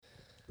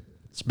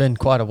It's been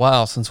quite a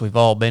while since we've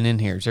all been in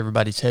here. Is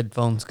everybody's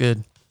headphones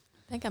good?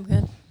 I think I'm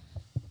good.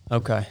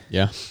 Okay.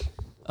 Yeah.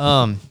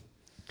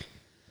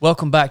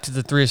 Welcome back to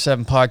the 3 of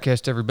 7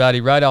 podcast,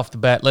 everybody. Right off the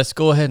bat, let's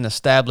go ahead and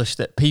establish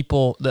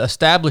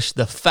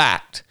the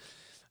fact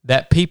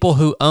that people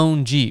who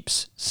own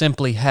Jeeps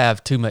simply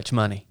have too much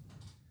money.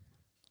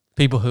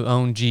 People who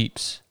own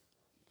Jeeps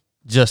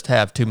just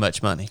have too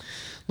much money.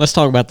 Let's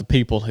talk about the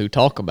people who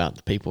talk about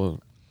the people who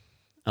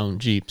own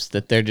Jeeps,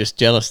 that they're just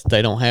jealous that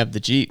they don't have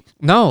the Jeep.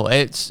 No,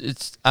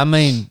 I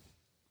mean,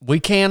 we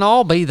can't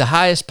all be the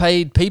highest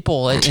paid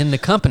people in the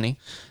company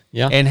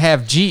and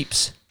have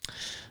Jeeps.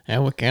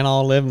 And we can't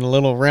all live in a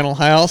little rental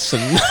house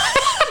and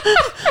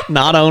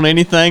not own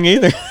anything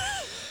either.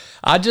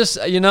 I just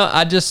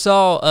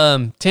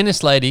saw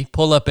tennis lady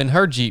pull up in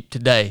her Jeep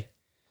today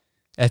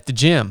at the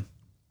gym.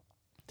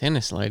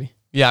 Tennis lady?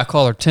 Yeah, I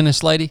call her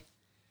tennis lady.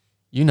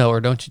 You know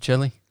her, don't you,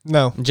 Chili?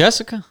 No.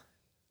 Jessica?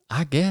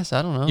 I guess.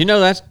 I don't know. You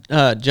know that's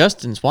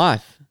Justin's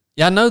wife.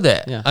 Yeah, I know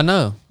that. Yeah. I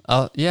know.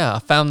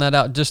 I found that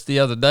out just the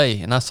other day,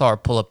 and I saw her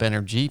pull up in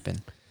her Jeep.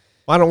 And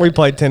Why don't we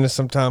play tennis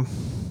sometime?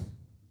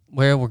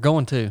 where we're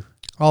going to?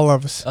 All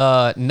of us.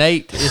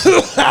 Nate,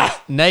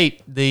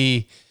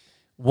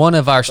 one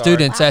of our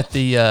students at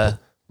the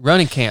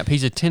running camp.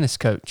 He's a tennis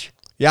coach.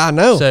 Yeah, I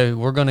know. So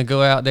we're going to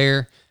go out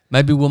there.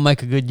 Maybe we'll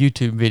make a good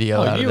YouTube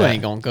video out of You that.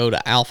 ain't going to go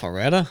to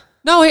Alpharetta.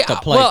 No,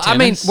 play I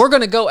mean, tennis? we're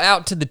going to go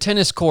out to the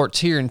tennis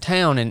courts here in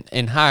town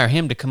and hire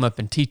him to come up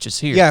and teach us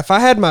here. Yeah, if I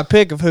had my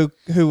pick of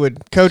who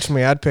would coach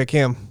me, I'd pick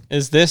him.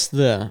 Is this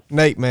the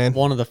Nate, man.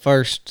 one of the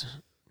first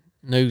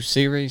new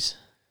series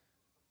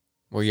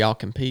where y'all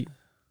compete?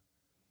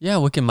 Yeah,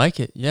 we can make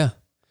it. Yeah.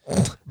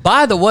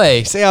 By the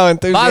way, See how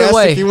enthusiastic by the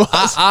way, he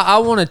was? I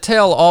want to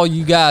tell all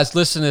you guys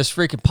listening to this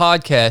freaking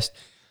podcast,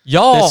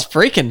 y'all, This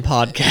freaking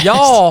podcast.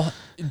 y'all,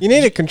 You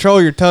need to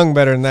control your tongue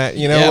better than that.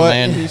 You know Yeah, what?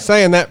 man. You're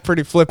saying that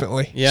pretty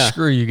flippantly. Yeah.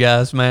 screw you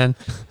guys, man.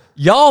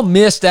 Y'all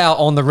missed out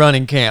on the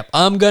running camp.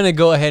 I'm going to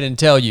go ahead and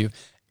tell you,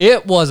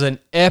 it was an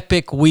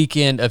epic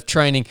weekend of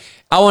training.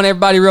 I want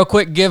everybody real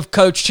quick, give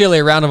Coach Chili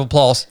a round of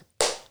applause.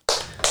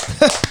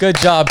 Good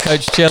job,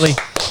 Coach Chili.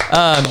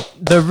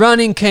 The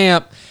running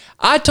camp,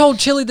 I told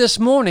Chili this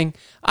morning,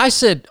 I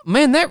said,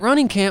 man, that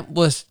running camp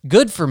was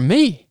good for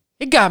me.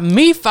 It got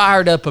me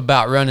fired up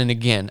about running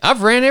again.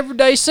 I've ran every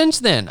day since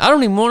then. I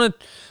don't even want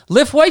to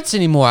lift weights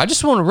anymore. I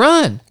just want to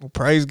run. Well,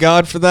 praise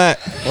God for that.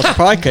 Well, it's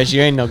probably because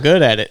you ain't no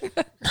good at it.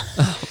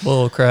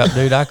 Bull crap,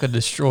 dude. I could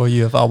destroy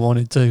you if I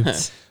wanted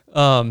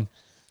to.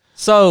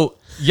 So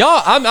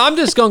y'all, I'm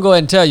just going to go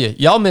ahead and tell you,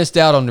 y'all missed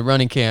out on the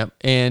running camp,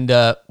 and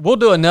we'll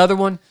do another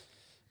one.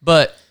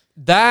 But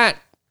that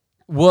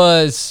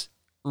was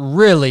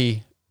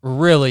really,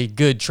 really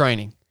good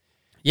training.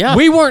 Yeah.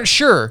 We weren't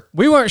sure.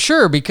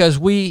 Because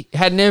we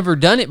had never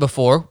done it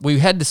before. We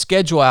had the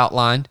schedule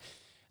outlined,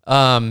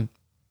 and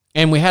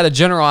we had a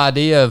general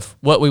idea of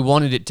what we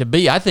wanted it to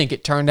be. I think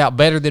it turned out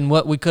better than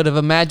what we could have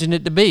imagined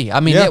it to be. I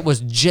mean, It was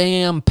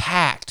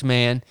jam-packed,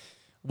 man,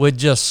 with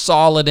just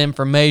solid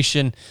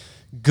information,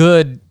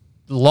 good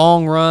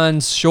long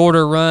runs,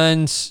 shorter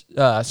runs,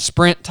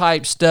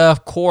 sprint-type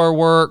stuff, core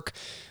work,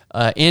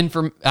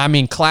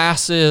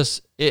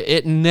 classes.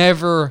 It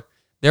never...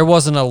 There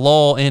wasn't a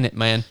lull in it,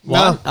 man.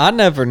 Well, I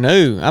never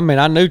knew. I mean,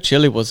 I knew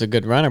Chili was a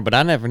good runner, but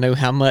I never knew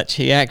how much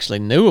he actually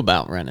knew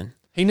about running.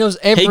 He knows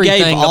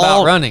everything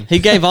about running. He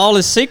gave all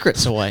his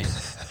secrets away.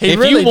 He if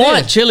really you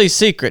want did. Chili's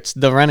secrets,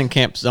 the running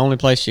camp's the only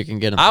place you can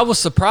get them. I was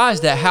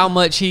surprised at how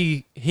much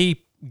he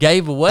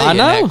gave away I in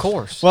know. that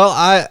course. Well,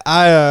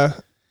 I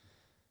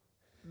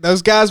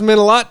those guys meant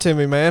a lot to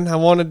me, man. I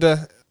wanted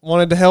to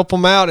help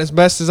them out as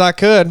best as I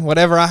could.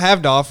 Whatever I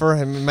have to offer,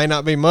 and it may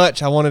not be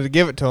much, I wanted to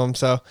give it to them.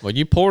 So, Well,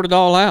 you poured it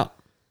all out.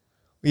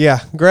 yeah,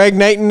 Greg,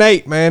 Nate, and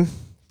Nate, man.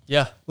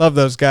 Yeah. Love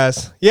those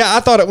guys. Yeah, I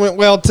thought it went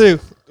well, too.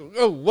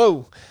 Oh,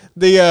 whoa.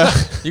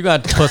 You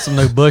got to put some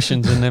new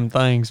bushings in them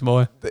things,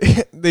 boy.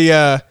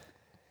 That's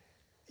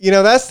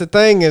the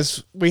thing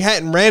is we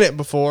hadn't ran it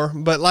before,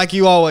 but like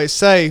you always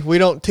say, we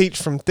don't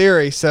teach from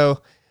theory.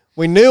 So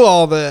we knew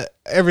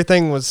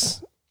everything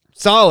was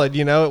solid.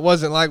 It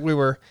wasn't like we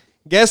were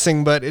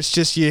guessing, but it's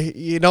just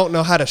you don't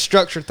know how to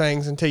structure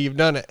things until you've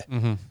done it.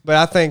 Mm-hmm. But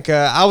I think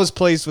I was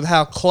pleased with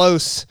how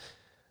close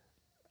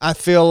I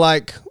feel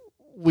like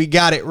we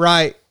got it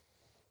right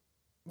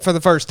for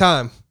the first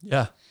time.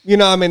 Yeah. I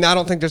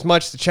don't think there's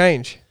much to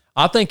change.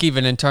 I think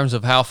even in terms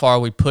of how far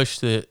we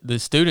pushed the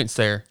students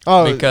there.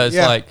 Oh, because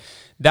yeah. like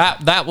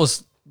that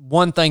was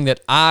one thing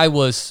that I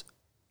was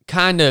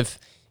kind of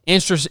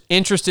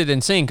interested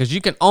in seeing, because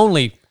you can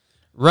only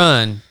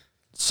run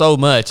so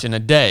much in a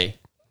day.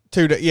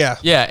 Yeah.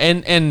 Yeah,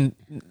 and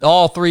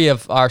all three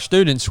of our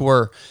students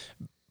were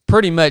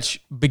pretty much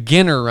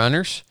beginner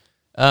runners.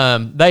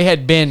 They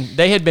had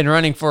been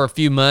running for a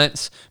few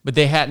months, but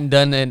they hadn't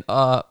done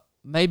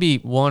maybe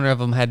one of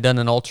them had done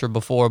an ultra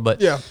before, but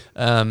Yeah.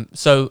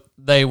 So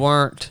they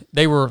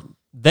were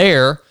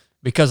there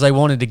because they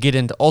wanted to get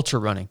into ultra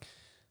running.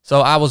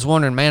 So I was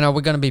wondering, man, are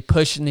we going to be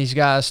pushing these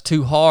guys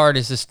too hard?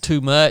 Is this too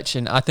much?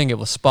 And I think it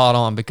was spot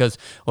on, because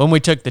when we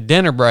took the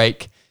dinner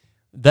break,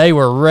 they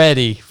were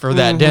ready for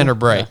that dinner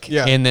break.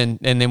 Yeah. And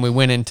then we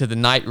went into the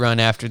night run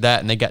after that,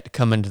 and they got to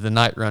come into the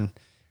night run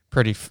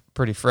pretty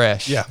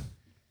fresh. Yeah.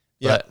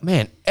 But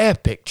man,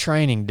 epic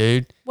training,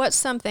 dude. What's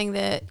something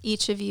that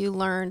each of you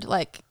learned?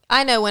 Like,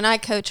 I know when I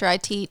coach or I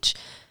teach,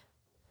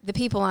 the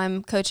people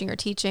I'm coaching or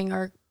teaching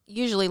are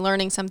usually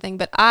learning something,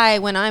 but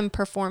when I'm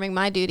performing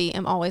my duty,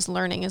 am always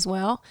learning as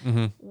well.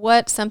 Mm-hmm.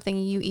 What's something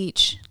you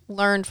each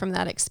learned from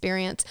that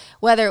experience?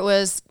 Whether it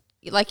was,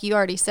 like you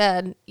already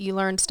said, you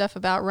learned stuff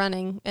about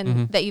running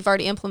and that you've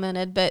already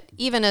implemented, but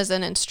even as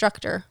an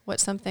instructor,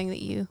 what's something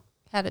that you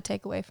had to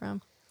take away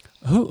from?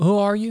 Who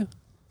are you?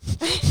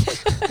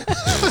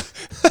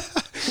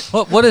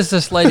 What is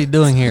this lady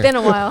doing here? Been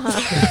a while,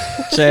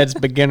 huh? Chad's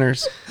beginning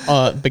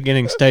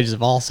stages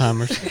of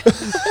Alzheimer's.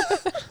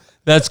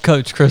 That's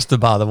Coach Krista,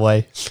 by the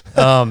way.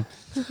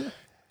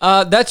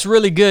 That's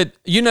really good.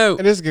 You know,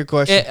 It is a good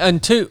question.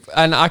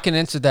 and I can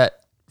answer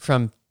that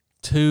from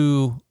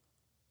two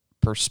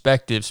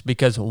perspectives,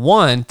 because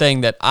one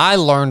thing that I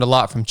learned a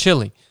lot from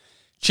Chili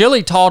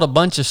taught a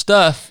bunch of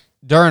stuff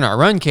during our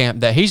run camp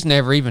that he's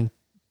never even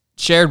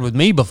shared with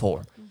me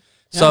before.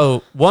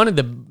 So one of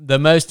the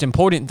most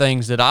important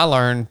things that I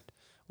learned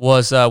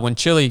was when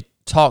Chili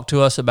talked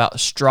to us about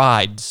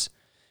strides,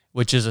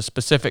 which is a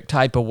specific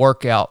type of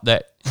workout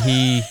that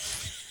he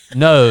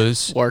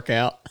knows.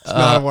 Workout. It's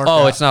not a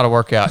workout. Oh, it's not a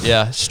workout.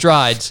 Yeah,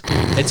 strides.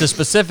 It's a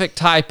specific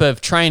type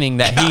of training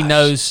that he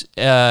knows,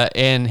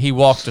 and he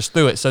walked us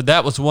through it. So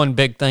that was one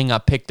big thing I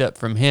picked up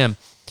from him,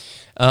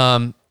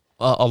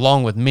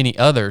 along with many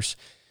others.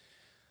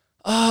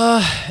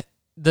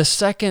 The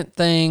second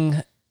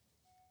thing,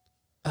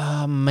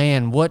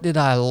 man, what did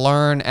I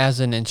learn as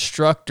an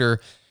instructor?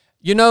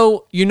 You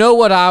know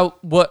what I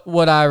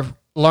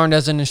learned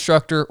as an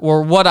instructor,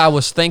 or what I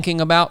was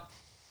thinking about,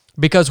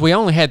 because we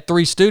only had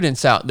 3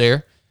 students out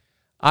there.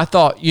 I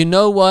thought, you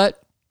know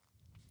what?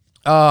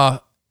 I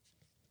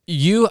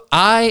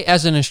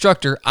as an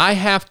instructor, I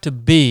have to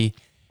be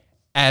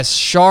as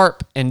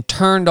sharp and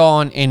turned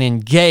on and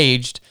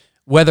engaged,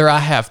 whether I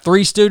have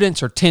 3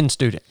 students or 10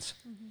 students.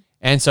 Mm-hmm.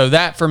 And so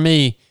that for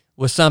me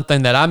was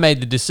something that I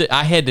made the decision.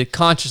 I had to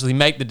consciously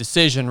make the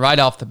decision right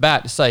off the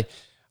bat to say,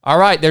 all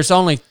right, there's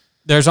only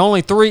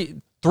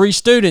 3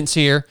 students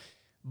here,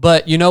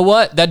 but you know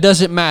what? That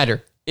doesn't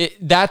matter.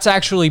 That's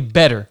actually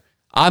better.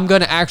 I'm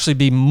going to actually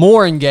be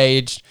more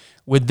engaged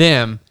with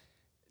them,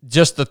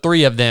 just the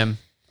 3 of them,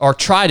 or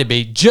try to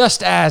be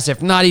just as,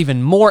 if not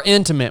even more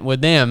intimate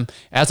with them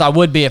as I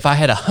would be if I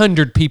had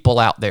 100 people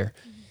out there.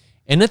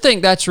 And I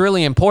think that's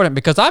really important,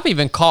 because I've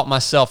even caught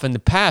myself in the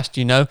past,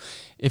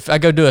 if I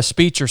go do a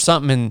speech or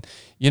something and,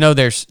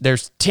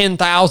 there's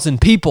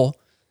 10,000 people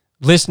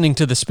listening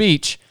to the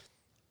speech,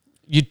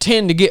 you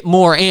tend to get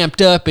more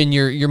amped up, and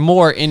you're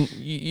more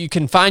you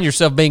can find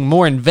yourself being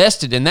more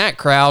invested in that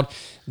crowd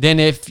than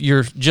if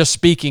you're just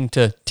speaking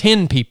to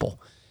 10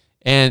 people.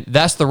 And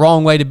that's the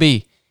wrong way to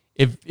be.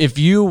 If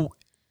you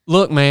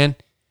look, man,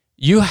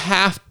 you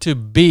have to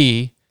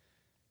be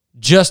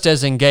just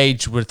as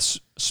engaged with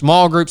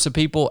small groups of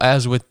people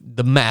as with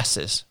the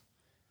masses.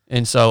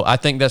 And so I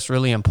think that's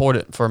really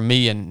important for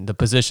me and the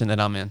position that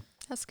I'm in.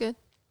 That's good.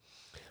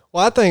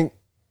 Well,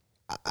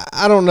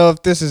 I don't know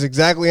if this is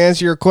exactly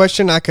answer your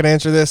question. I could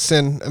answer this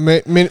in a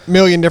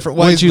million different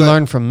ways. What did you but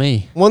learn from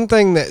me? One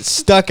thing that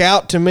stuck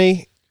out to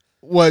me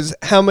was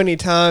how many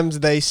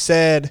times they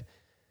said,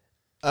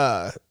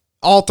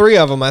 all 3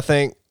 of them, I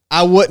think,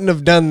 I wouldn't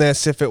have done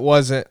this if it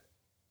wasn't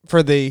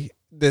for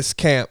this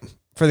camp,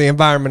 for the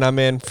environment I'm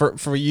in,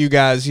 for you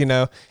guys,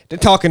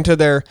 talking to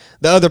the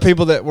other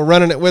people that were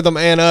running it with them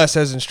and us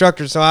as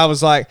instructors. So I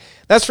was like,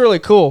 that's really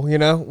cool.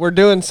 We're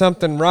doing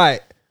something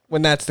right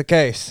when that's the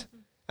case.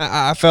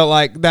 I felt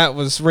like that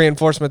was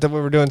reinforcement that we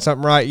were doing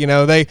something right.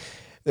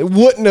 They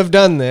wouldn't have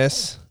done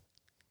this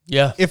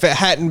if it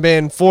hadn't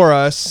been for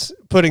us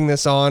putting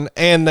this on,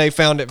 and they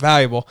found it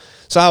valuable.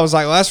 So I was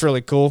like, well, that's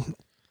really cool.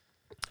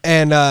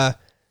 And I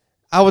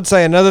would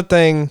say another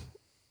thing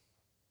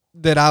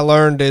that I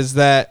learned is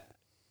that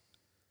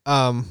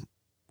kind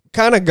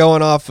of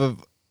going off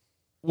of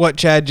what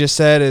Chad just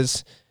said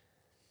is,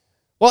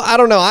 well, I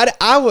don't know.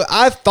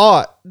 I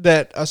thought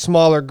that a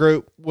smaller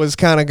group was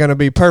kind of going to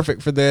be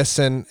perfect for this,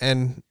 and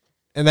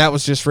that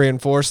was just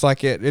reinforced.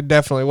 Like it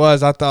definitely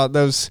was. I thought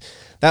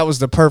that was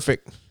the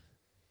perfect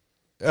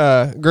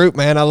group,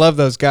 man. I love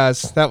those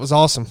guys. That was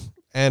awesome.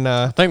 And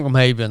I think we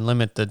may even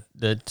limit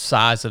the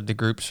size of the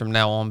groups from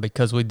now on,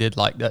 because we did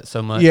like that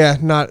so much. Yeah,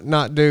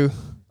 not do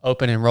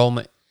open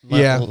enrollment.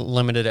 Yeah.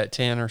 Limited at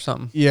 10 or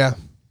something. Yeah,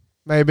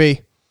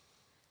 maybe.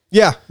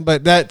 Yeah,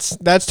 but that's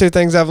 2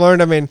 things I've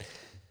learned. I mean,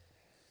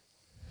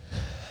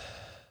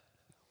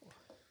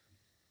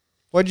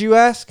 what'd you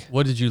ask?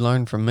 What did you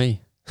learn from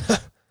me?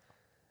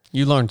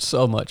 You learned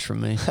so much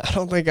from me. I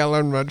don't think I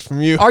learned much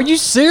from you. Are you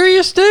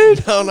serious,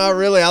 dude? No, not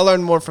really. I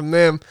learned more from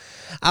them.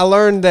 I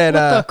learned that.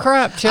 What the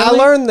crap, Charlie?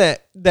 I learned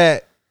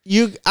that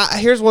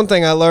here's one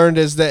thing I learned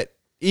is that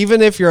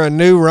even if you're a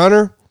new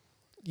runner,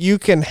 you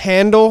can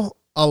handle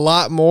a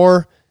lot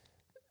more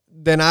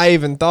than I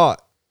even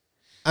thought.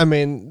 I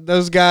mean,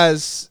 those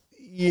guys,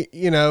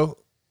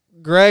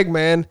 Greg,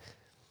 man,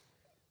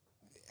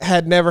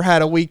 had never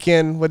had a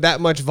weekend with that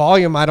much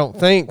volume, I don't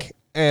think.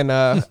 And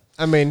I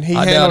mean, he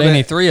I doubt handled any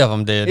it. three of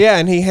them did. Yeah,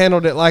 and he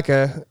handled it like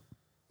a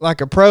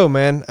pro,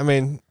 man. I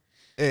mean,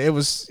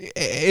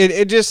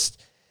 it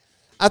just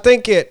I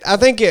think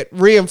it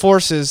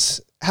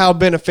reinforces how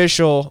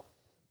beneficial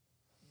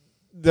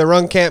the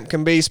run camp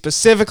can be,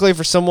 specifically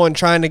for someone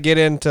trying to get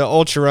into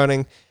ultra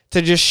running,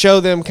 to just show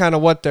them kind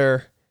of what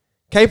they're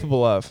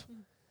capable of.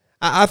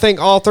 I think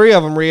all three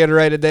of them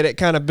reiterated that it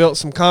kind of built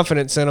some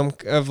confidence in them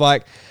of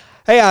like,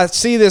 hey, I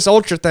see this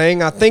ultra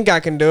thing, I think I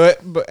can do it.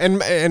 But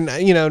and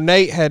you know,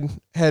 Nate had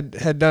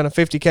done a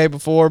 50K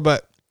before,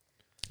 but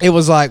it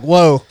was like,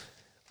 whoa,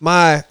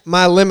 my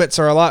limits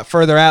are a lot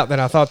further out than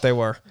I thought they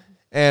were.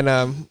 And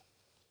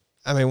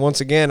I mean,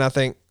 once again, I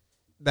think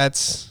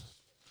that's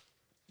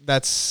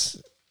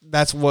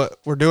what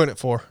we're doing it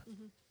for.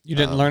 You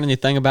didn't learn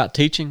anything about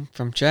teaching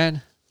from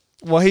Chad?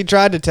 Well, he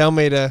tried to tell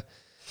me to,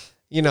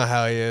 you know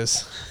how he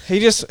is.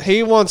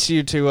 He wants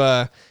you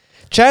to,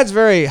 Chad's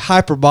very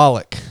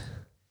hyperbolic,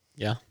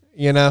 Yeah.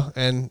 you know,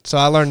 and so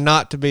I learned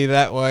not to be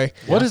that way.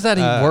 What does that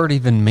word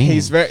even mean?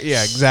 He's very,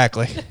 yeah,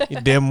 exactly. You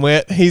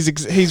dimwit.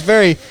 He's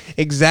very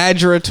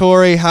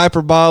exaggeratory,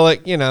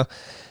 hyperbolic, you know,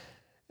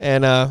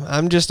 and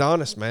I'm just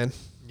honest, man.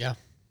 Yeah.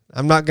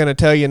 I'm not going to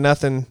tell you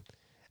nothing.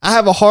 I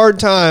have a hard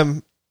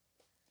time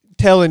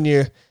telling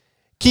you,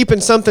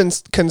 keeping something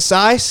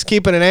concise,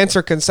 keeping an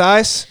answer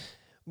concise,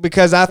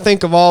 because I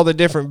think of all the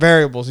different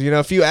variables. You know,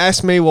 if you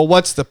ask me, well,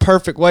 what's the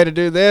perfect way to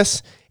do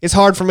this? It's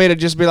hard for me to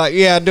just be like,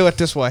 yeah, do it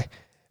this way,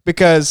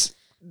 because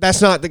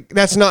it's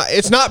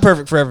not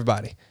perfect for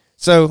everybody.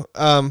 So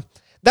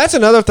that's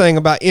another thing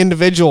about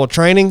individual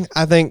training.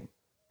 I think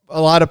a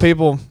lot of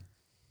people,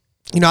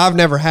 you know, I've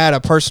never had a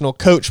personal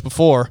coach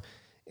before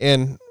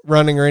in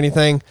running or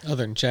anything.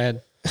 Other than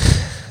Chad.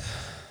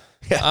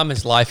 I'm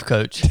his life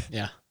coach.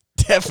 Yeah.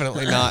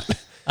 Definitely not.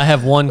 I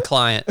have one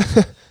client,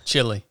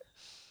 Chili.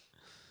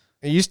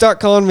 You start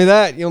calling me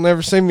that, you'll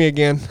never see me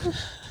again.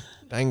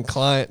 Dang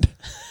client.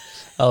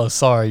 Oh,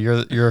 sorry,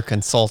 you're a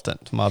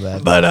consultant. My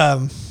bad. But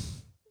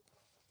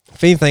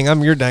if anything,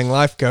 I'm your dang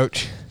life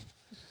coach.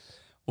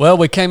 Well,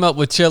 we came up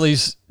with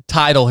Chili's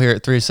title here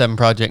at 37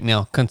 Project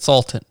now,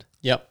 consultant.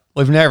 Yep.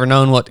 We've never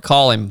known what to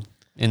call him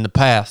in the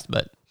past,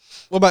 but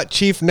What about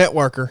chief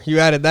networker? You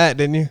added that,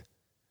 didn't you?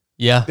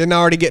 yeah, Didn't I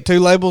already get 2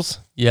 labels?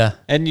 yeah.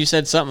 And you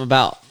said something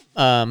about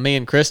me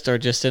and Krista are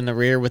just in the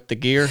rear with the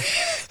gear.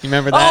 You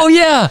remember that? Oh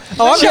yeah.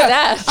 Oh, I've Look at got,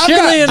 that. I've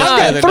Chili and got,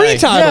 I- I've the got other 3 day.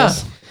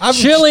 titles. Yeah.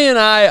 Chili and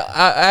I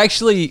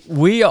actually,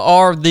 we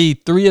are the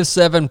 3 of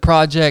 7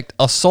 Project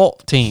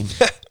assault team,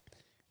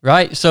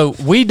 right? So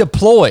we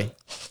deploy.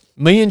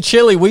 Me and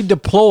Chili, we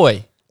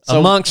deploy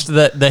amongst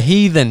the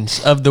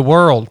heathens of the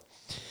world,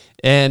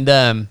 and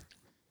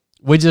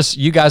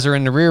you guys are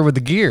in the rear with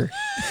the gear.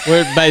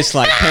 We're based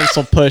like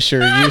pencil pusher,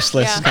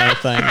 useless Yeah. kind of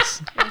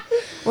things.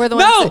 We're the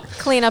ones No. that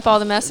clean up all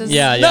the messes.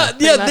 Yeah, No,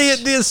 yeah,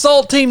 much. the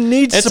assault team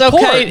needs It's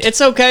support. okay.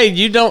 It's okay.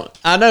 You don't.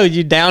 I know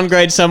you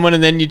downgrade someone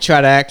and then you try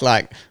to act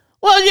like,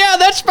 well, yeah,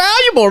 that's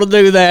valuable to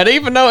do that,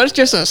 even though it's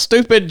just a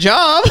stupid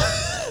job.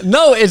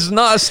 No, it's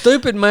not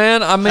stupid,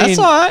 man. I mean, That's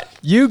all right.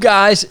 you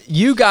guys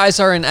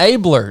are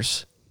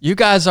enablers. You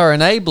guys are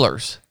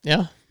enablers.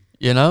 Yeah,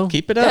 You know,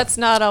 keep it up. That's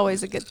not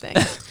always a good thing.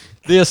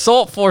 the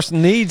assault force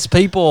needs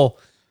people,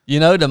 you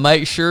know, to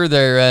make sure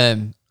their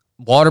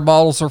water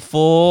bottles are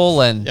full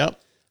and Yep.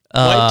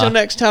 Wait till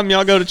next time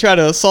y'all go to try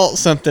to assault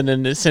something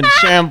and it's in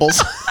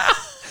shambles.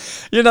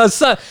 you know,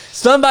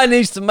 somebody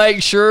needs to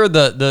make sure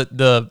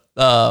the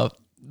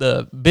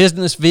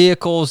business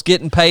vehicles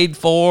getting paid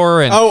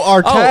for. And Oh,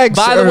 our tags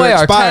by the are way,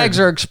 our expired. tags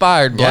are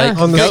expired, Blake.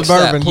 Yeah, on the Fix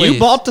Suburban. that, please. You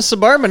bought the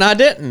Suburban. I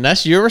didn't.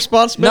 That's your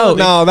responsibility.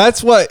 No,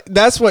 that's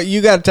what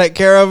you got to take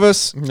care of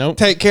us. Nope.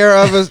 Take care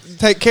of us.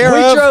 Take care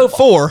We of drove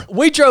for.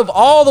 We drove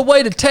all the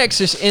way to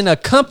Texas in a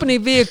company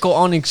vehicle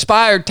on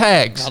expired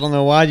tags. I don't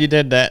know why you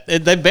did that.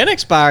 They've been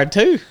expired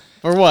too.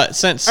 Or what?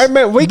 Since Hey,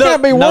 man, we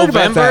can't be worried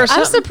about November or that.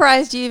 I'm something?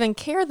 surprised you even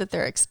care that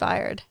they're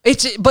expired.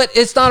 It's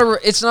not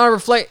a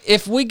reflect.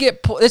 If we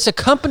get it's a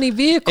company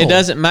vehicle. it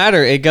doesn't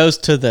matter. It goes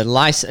to the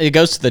license. It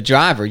goes to the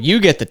driver. You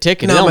get the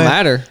ticket. it don't man.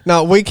 matter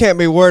No, we can't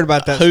be worried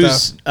about that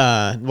who's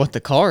stuff. what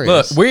the car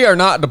Look, is. we are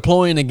not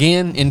deploying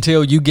again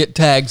until you get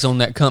tags on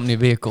that company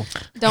vehicle.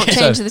 Don't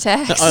change the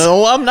tags.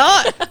 Oh, I'm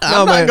not.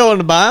 I'm not man. going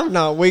to buy them.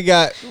 No,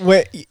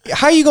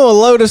 how you going to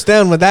load us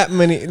down with that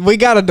many? We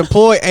got to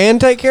deploy and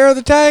take care of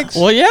the tags?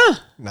 Well, yeah.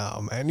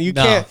 No, man, you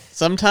No. can't.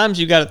 Sometimes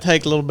you got to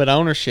take a little bit of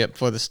ownership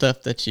for the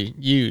stuff that you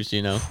use.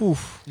 You know.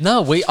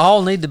 No, we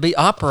all need to be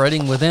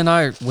operating within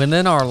our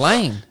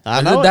lane. I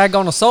And know the it.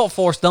 daggone assault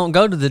force don't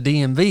go to the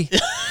DMV.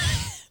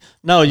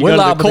 No, you We're go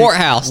to liable the to-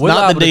 courthouse, we're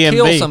not liable the to DMV.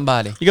 kill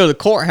somebody. You go to the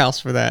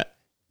courthouse for that.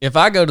 If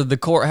I go to the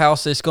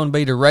courthouse, it's going to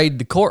be to raid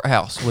the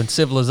courthouse when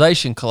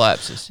civilization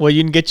collapses. Well,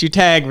 you can get your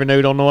tag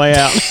renewed on the way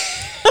out.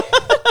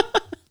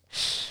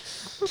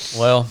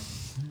 Well,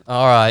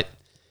 all right.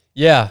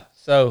 Yeah.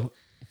 So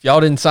if y'all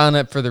didn't sign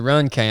up for the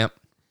run camp,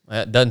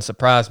 that doesn't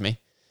surprise me.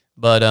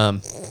 But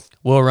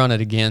we'll run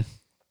it again.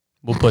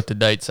 We'll put the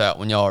dates out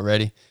when y'all are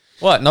ready.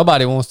 What?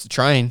 Nobody wants to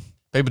train.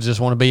 People just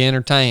want to be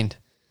entertained.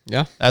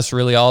 Yeah. That's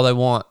really all they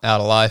want out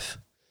of life.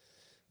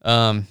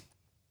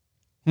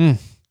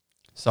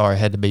 Sorry, I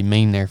had to be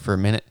mean there for a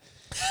minute.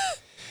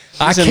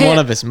 He's in one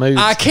of his moods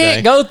I can't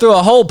today. go through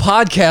a whole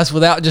podcast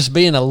without just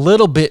being a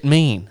little bit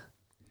mean.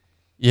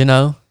 You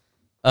know?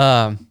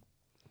 All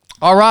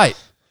right.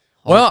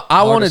 Well, I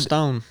Heart of wanted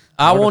stone.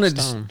 I Heart of wanted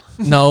stone.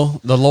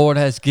 no, the Lord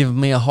has given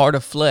me a heart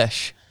of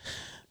flesh.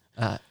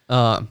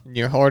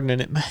 You're hardening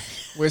it.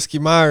 Whiskey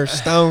Myers,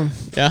 Stone.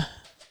 Yeah.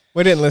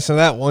 We didn't listen to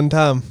that one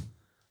time.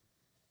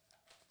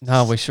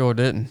 No, we sure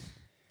didn't.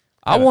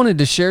 I wanted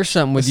to share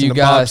something with Listen you to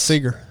Bob guys.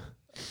 Seger.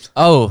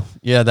 Oh,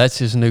 yeah, that's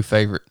his new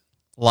favorite.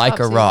 Like Bob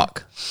a Seger.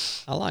 Rock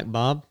I like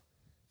Bob.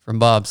 from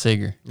Bob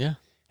Seger. Yeah.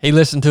 He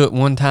listened to it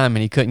one time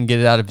and he couldn't get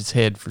it out of his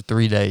head for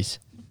 3 days.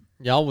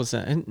 Y'all was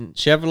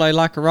Chevrolet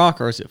Like a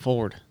Rock, or is it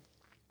Ford?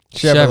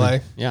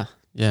 Chevrolet. Yeah.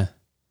 Yeah.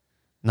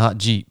 Not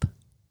Jeep.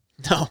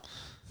 No.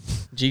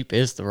 Jeep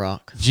is the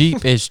Rock.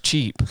 Jeep is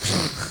cheap.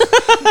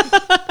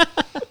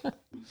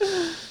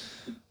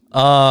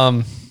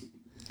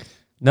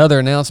 Another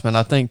announcement.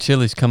 I think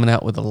Chili's coming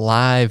out with a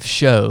live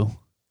show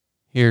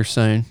here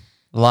soon.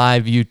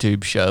 Live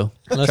YouTube show.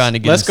 Trying to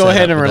get Let's us go set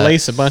ahead up and with that.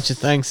 release a bunch of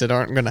things that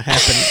aren't going to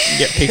happen and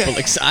get people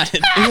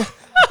excited.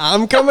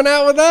 I'm coming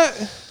out with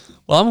that.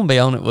 Well, I'm gonna be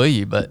on it with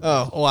you, but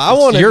Oh, well, I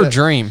it's wanted your to-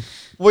 dream.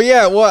 Well,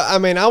 yeah. Well, I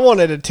mean, I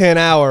wanted a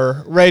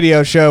 10-hour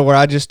radio show where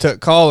I just took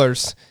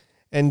callers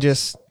and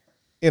just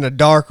in a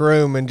dark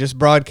room and just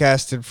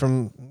broadcasted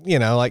from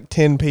like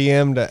 10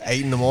 p.m. to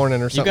 8 in the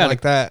morning or something gotta-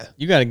 like that.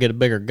 You got to get a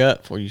bigger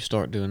gut before you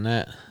start doing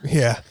that.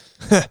 Yeah.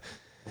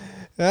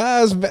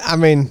 I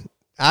mean,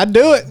 I'd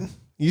do it.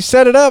 You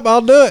set it up,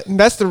 I'll do it. And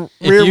that's the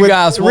rear you with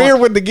guys rear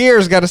want- with the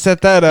gears. Got to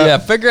set that up. Yeah,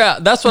 figure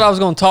out. That's what I was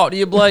going to talk to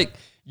you, Blake.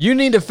 You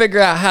need to figure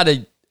out how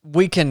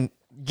we can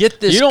get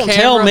this. You don't camera.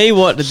 tell me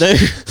what to do.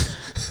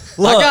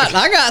 Look,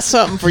 I got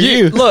something for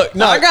you. Look,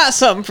 no, I got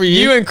something for you.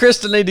 You and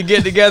Krista need to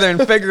get together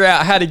and figure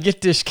out how to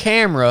get this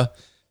camera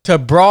to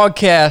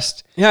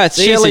broadcast. yeah, it's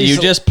Chili's- easy.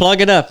 You just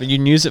plug it up and you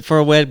can use it for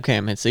a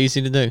webcam. It's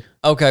easy to do.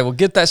 Okay, well,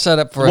 get that set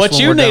up for us. What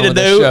when you we're done need to with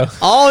this do, show.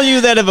 all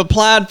you that have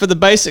applied for the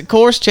basic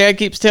course, Chad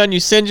keeps telling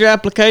you send your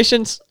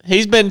applications.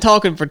 He's been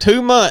talking for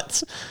 2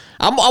 months.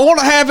 I want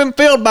to have him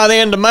filled by the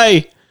end of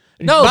May.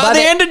 No, by the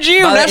end of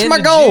June. by the That's end my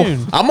of goal.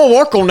 June. I'm gonna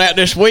work on that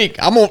this week.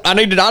 I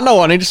need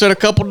to set a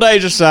couple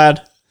days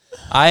aside.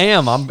 I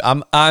am.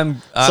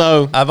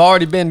 So- I've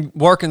already been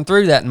working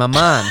through that in my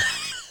mind.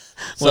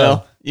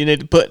 Well, you need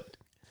to put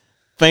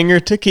finger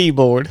to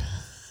keyboard.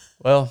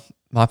 Well,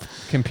 my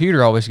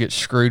computer always gets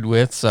screwed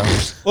with, so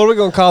What are we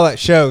gonna call that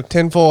show?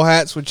 10 full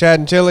hats with Chad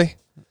and Chili.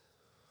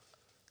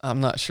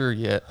 I'm not sure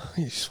yet.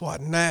 You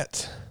swatting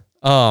that?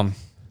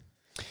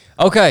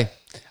 Okay,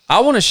 I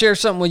want to share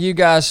something with you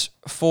guys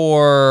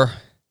for.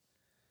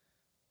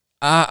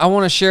 I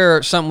want to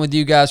share something with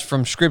you guys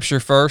from Scripture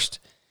first,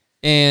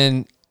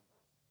 and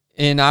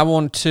I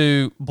want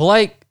to.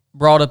 Blake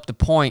brought up the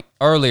point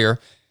earlier,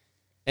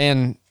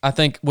 and I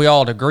think we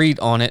all agreed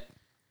on it.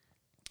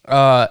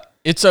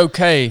 It's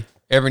okay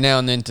every now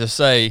and then to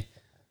say,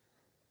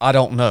 "I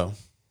don't know."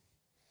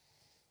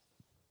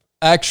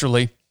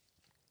 Actually,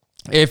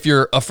 if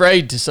you're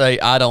afraid to say,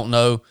 "I don't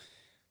know,"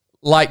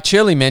 like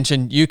Chili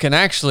mentioned, you can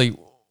actually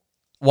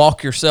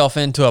walk yourself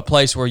into a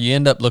place where you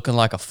end up looking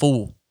like a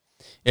fool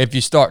if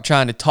you start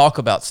trying to talk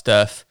about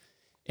stuff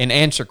and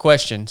answer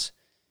questions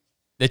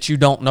that you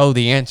don't know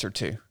the answer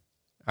to.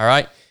 All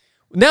right?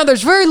 Now,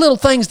 there's very little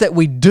things that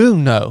we do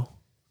know.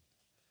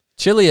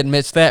 Chili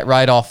admits that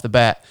right off the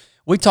bat.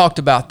 We talked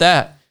about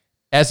that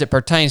as it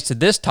pertains to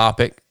this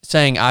topic,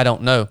 saying, "I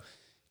don't know."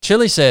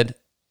 Chili said,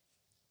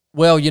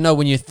 well,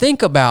 when you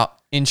think about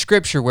in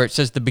Scripture where it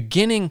says the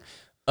beginning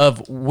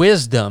of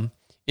wisdom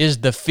is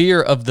the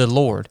fear of the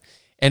Lord.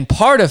 And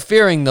part of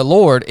fearing the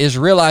Lord is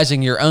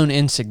realizing your own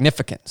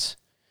insignificance,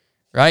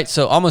 right?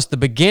 So almost the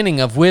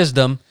beginning of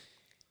wisdom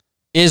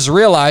is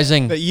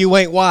realizing That you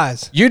ain't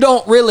wise. you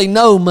don't really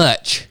know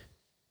much,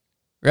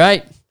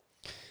 right?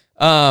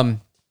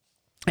 And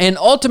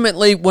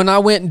ultimately, when I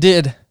went and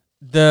did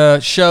the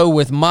show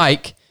with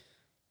Mike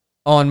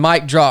on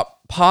Mike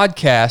Drop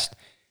Podcast,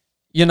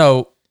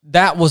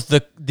 that was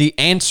the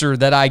answer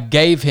that I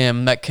gave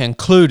him that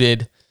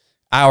concluded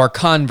our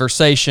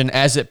conversation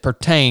as it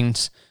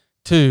pertains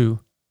to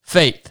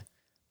faith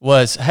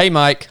was, hey,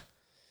 Mike,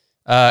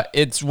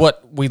 it's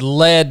what we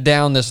led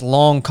down this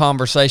long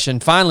conversation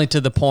finally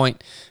to the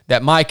point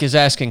that Mike is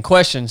asking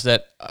questions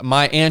that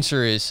my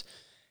answer is,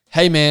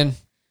 hey, man,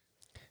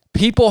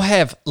 people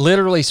have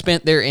literally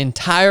spent their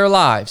entire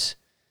lives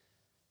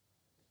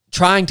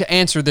trying to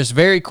answer this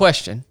very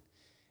question.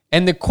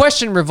 And the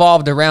question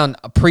revolved around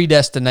a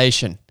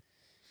predestination.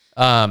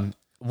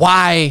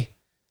 Why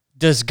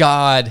does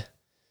God,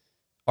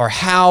 or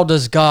how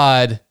does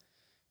God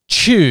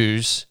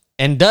choose,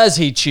 and does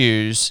he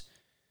choose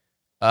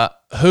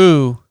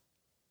who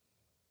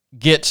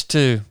gets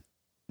to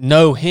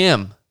know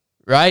him,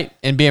 right?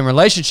 And be in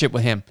relationship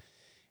with him.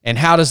 And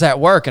how does that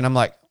work? And I'm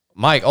like,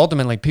 Mike,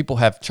 ultimately people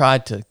have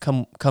tried to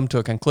come to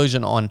a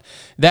conclusion on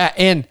that.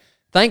 And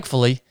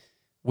thankfully,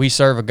 we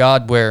serve a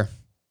God where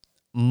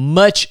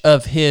much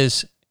of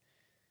his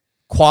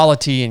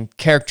quality and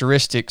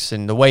characteristics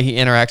and the way he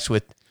interacts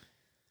with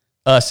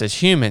us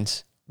as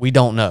humans, we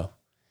don't know.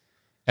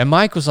 And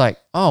Mike was like,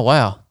 oh,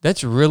 wow,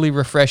 that's really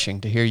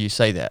refreshing to hear you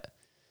say that.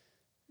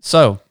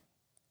 So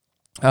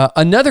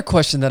another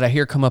question that I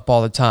hear come up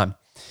all the time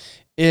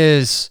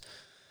is,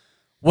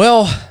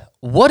 well,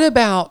 what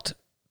about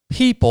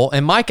people,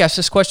 and Mike asked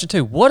this question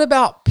too, what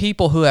about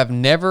people who have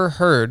never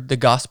heard the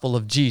gospel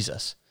of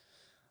Jesus?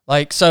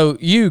 Like, so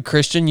you,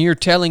 Christian, you're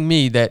telling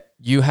me that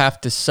you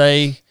have to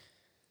say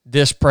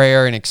this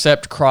prayer and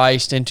accept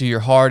Christ into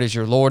your heart as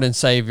your Lord and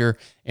Savior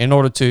in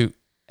order to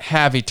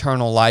have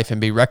eternal life and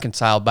be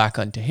reconciled back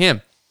unto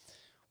him.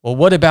 Well,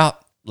 what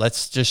about,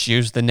 let's just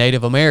use the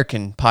Native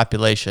American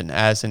population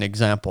as an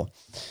example.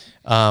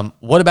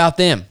 What about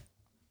them?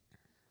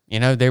 You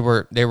know, they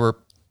were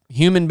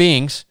human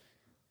beings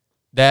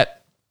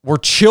that were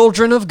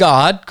children of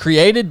God,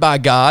 created by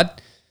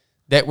God,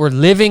 that were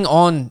living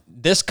on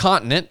this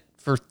continent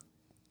for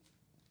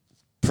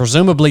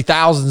presumably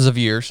thousands of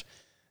years,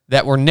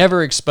 that were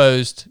never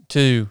exposed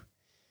to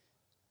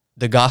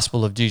the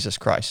gospel of Jesus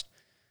Christ.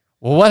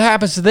 Well, what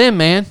happens to them,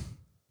 man?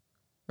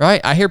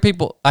 Right? I hear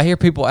people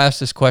ask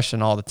this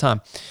question all the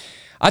time.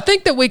 I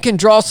think that we can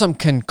draw some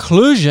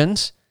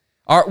conclusions,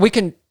 or we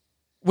can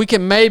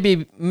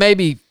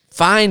maybe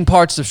find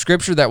parts of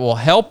Scripture that will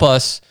help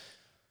us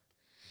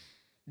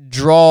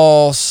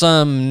draw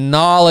some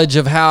knowledge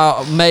of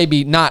how,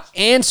 maybe not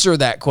answer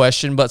that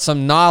question, but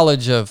some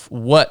knowledge of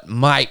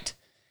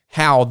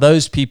how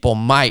those people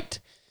might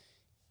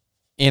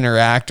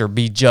interact or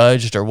be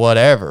judged or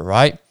whatever,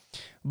 right?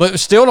 But we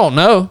still don't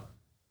know.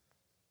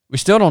 We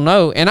still don't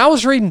know. And I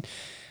was reading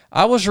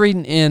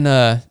in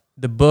the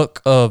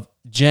book of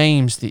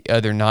James the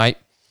other night,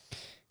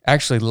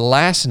 actually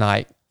last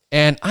night,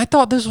 and I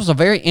thought this was a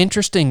very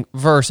interesting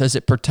verse as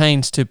it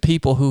pertains to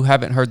people who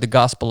haven't heard the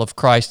gospel of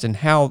Christ and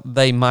how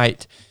they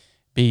might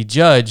be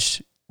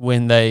judged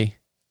when they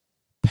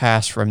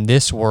pass from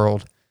this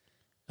world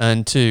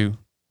unto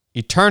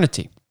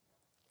eternity.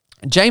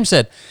 James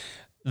said,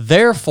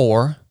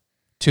 therefore,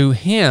 to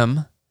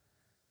him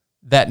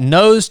that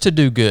knows to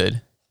do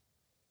good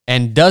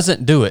and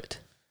doesn't do it,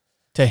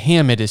 to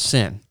him it is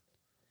sin.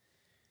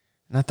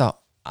 And I thought,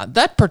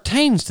 that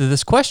pertains to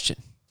this question,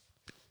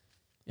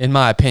 in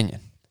my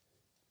opinion.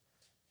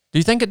 Do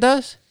you think it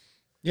does?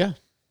 Yeah.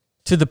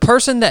 To the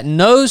person that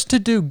knows to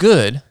do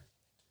good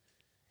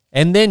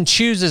and then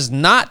chooses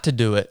not to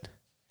do it,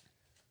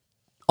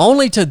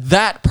 only to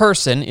that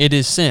person it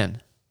is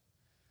sin.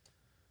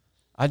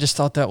 I just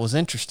thought that was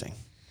interesting,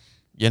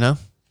 you know?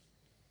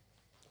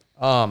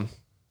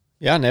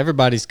 Yeah, and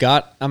everybody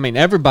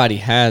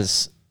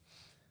has.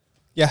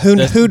 Yeah,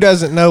 who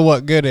doesn't know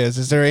what good is?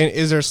 Is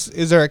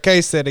there a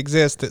case that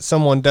exists that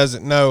someone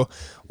doesn't know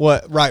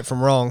what right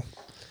from wrong?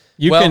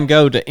 You can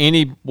go to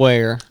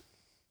anywhere,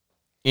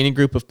 any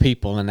group of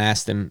people, and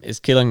ask them,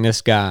 is killing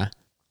this guy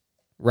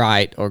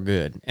right or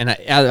good? And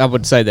I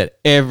would say that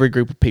every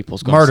group of people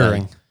is going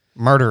to say,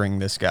 murdering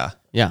this guy.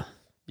 Yeah.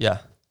 Yeah.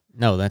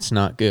 No, that's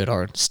not good.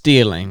 Or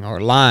stealing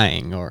or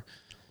lying or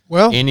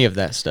any of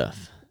that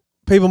stuff.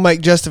 People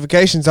make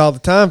justifications all the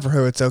time for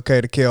who it's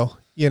okay to kill,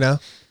 you know.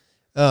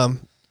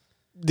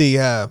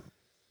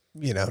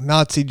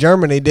 Nazi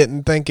Germany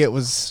didn't think it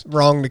was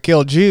wrong to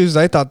kill Jews.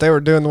 They thought they were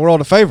doing the world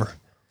a favor.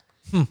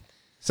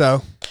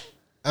 So,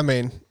 I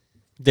mean,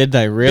 did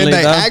they really? Did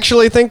they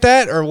actually think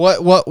that, or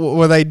what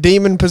were they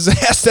demon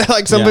possessed?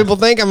 Like some people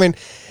think. I mean,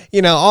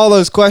 you know, all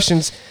those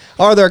questions.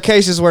 Are there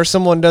cases where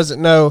someone doesn't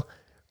know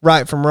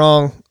right from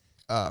wrong?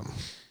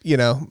 You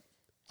know,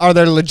 are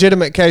there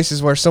legitimate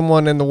cases where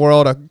someone in the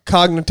world, a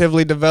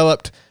cognitively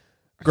developed,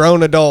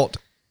 grown adult,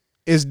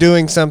 is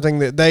doing something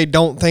that they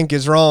don't think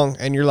is wrong,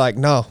 and you're like,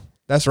 no,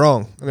 that's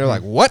wrong. And they're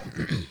like, what?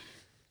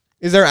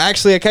 Is there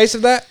actually a case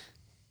of that?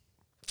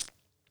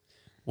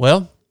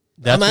 Well,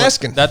 I'm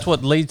asking. That's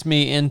what leads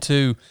me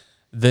into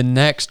the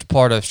next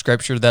part of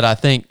Scripture that I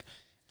think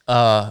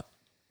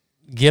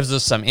gives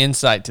us some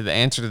insight to the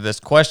answer to this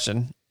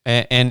question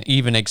and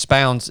even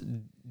expounds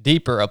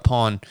deeper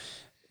upon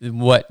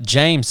what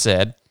James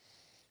said.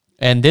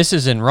 And this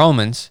is in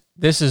Romans.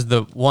 This is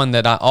the one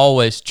that I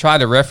always try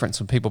to reference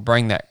when people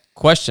bring that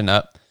question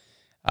up.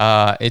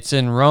 It's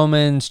in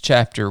Romans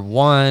chapter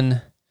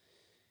 1,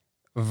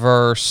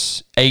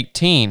 verse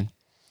 18.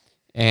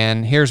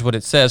 And here's what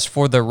it says.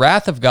 For the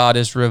wrath of God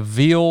is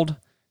revealed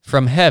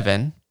from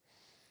heaven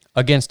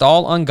against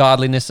all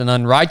ungodliness and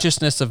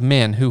unrighteousness of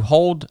men who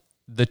hold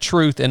the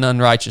truth in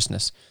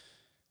unrighteousness.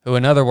 Who,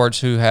 in other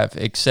words, who have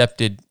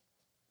accepted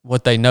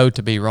what they know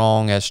to be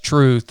wrong as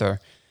truth,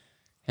 or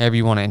however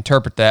you want to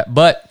interpret that.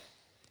 But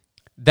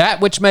that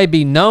which may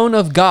be known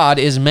of God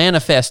is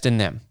manifest in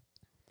them,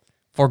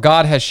 for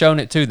God has shown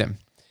it to them.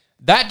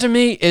 That to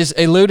me is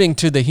alluding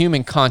to the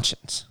human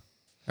conscience,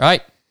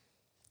 right?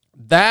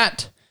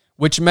 That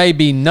which may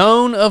be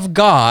known of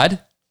God,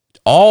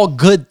 all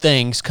good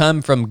things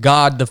come from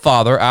God the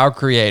Father, our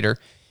Creator,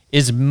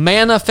 is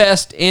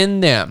manifest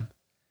in them,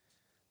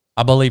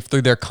 I believe,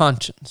 through their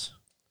conscience,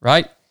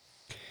 right?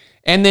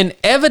 And then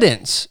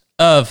evidence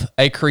of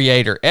a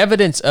creator,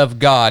 evidence of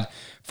God,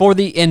 for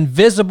the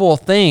invisible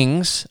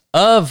things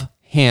of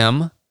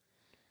him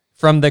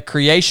from the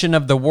creation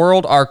of the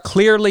world are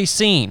clearly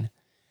seen,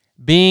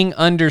 being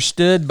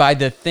understood by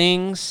the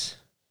things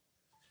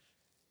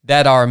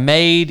that are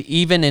made,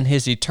 even in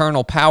his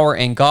eternal power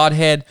and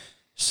Godhead,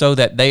 so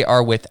that they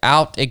are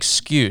without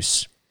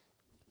excuse.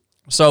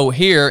 So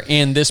here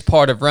in this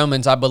part of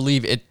Romans, I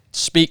believe it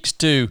speaks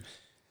to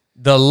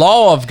the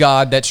law of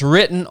God that's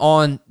written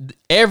on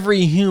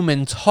every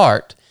human's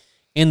heart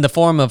in the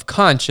form of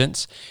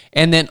conscience,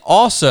 and then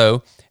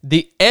also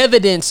the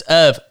evidence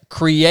of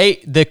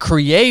the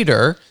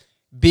Creator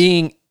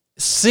being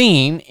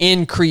seen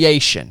in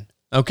creation.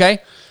 Okay?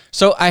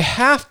 So I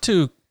have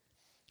to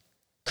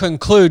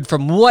conclude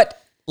from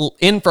what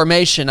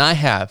information I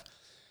have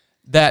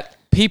that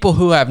people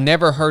who have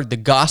never heard the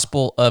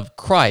gospel of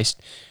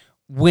Christ,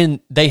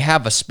 when they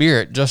have a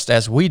spirit just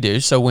as we do,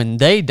 so when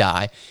they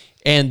die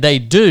and they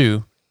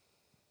do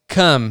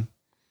come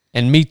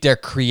and meet their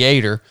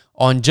Creator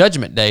on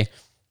Judgment Day,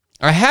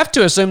 I have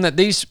to assume that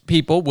these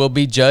people will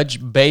be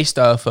judged based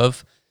off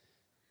of,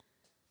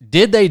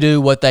 did they do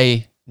what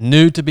they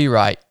knew to be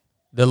right,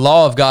 the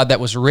law of God that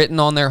was written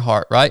on their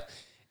heart, right?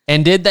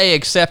 And did they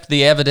accept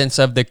the evidence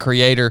of the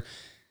Creator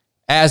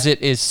as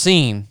it is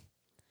seen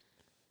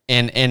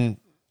and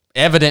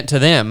evident to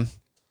them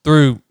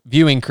through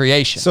viewing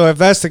creation? So if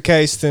that's the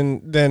case,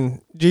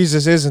 then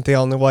Jesus isn't the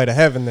only way to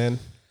heaven then.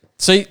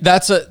 See,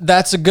 that's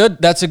a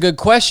good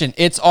question.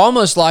 It's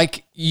almost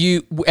like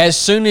as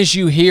soon as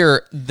you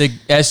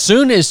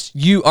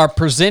are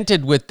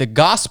presented with the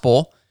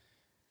gospel,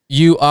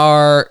 you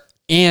are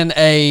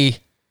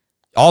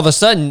all of a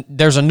sudden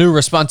there's a new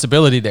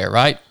responsibility there,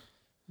 right?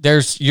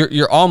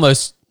 You're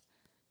almost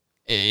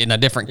in a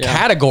different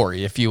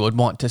category, if you would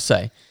want to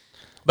say.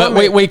 But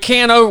we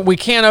can't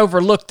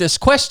overlook this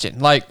question.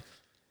 Like,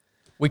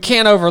 we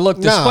can't overlook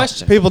this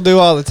question. People do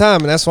all the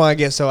time, and that's why I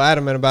get so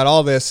adamant about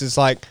all this. Is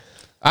like,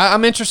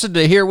 I'm interested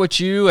to hear what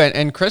you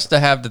and Krista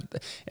have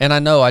and I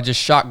know I just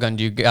shotgunned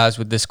you guys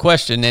with this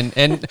question,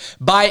 and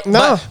by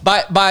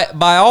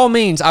all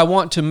means, I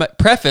want to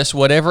preface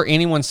whatever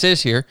anyone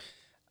says here.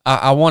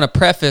 I want to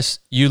preface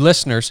you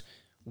listeners,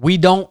 we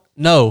don't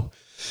know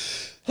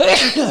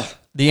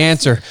the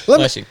answer.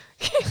 Bless you.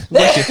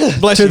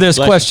 To this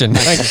question.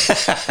 Thank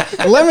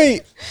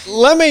you.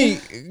 Let me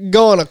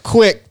go on a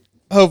quick.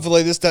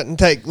 Hopefully, this doesn't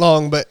take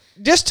long, but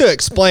just to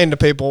explain to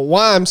people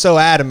why I'm so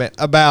adamant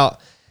about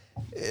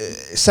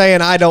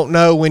saying I don't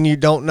know when you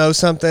don't know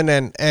something,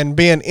 and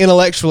being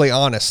intellectually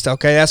honest.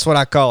 Okay, that's what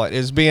I call it,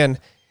 is being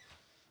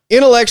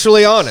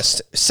intellectually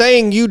honest,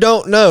 saying you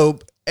don't know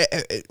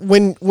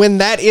when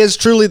that is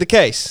truly the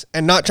case,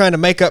 and not trying to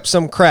make up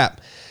some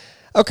crap.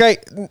 Okay,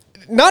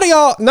 not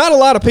a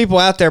lot of people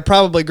out there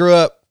probably grew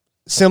up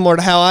similar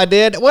to how I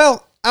did.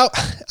 Well, I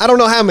don't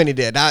know how many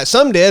did.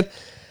 Some did,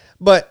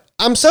 but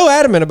I'm so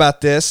adamant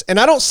about this, and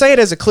I don't say it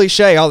as a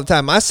cliche all the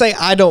time. I say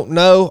I don't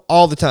know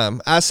all the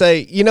time. I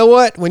say, you know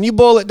what? When you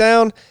boil it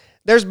down,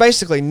 there's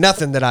basically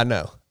nothing that I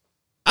know.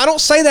 I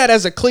don't say that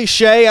as a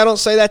cliche. I don't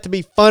say that to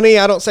be funny.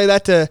 I don't say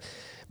that to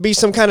be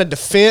some kind of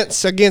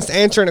defense against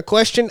answering a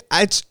question.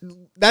 That's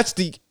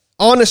the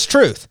honest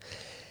truth.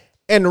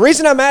 And the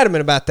reason I'm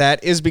adamant about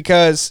that is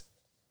because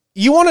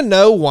you want to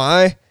know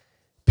why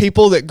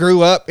people that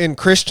grew up in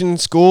Christian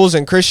schools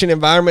and Christian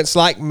environments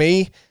like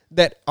me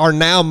that are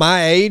now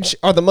my age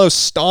are the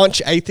most staunch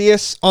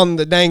atheists on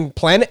the dang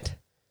planet?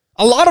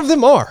 A lot of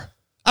them are.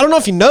 I don't know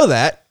if you know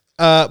that,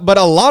 but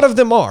a lot of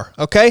them are,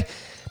 okay?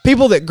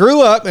 People that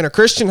grew up in a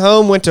Christian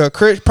home, went to a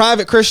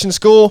private Christian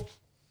school,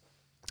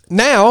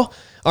 now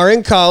are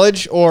in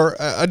college or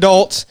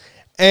adults,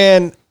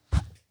 and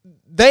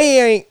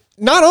they ain't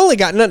not only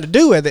got nothing to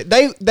do with it,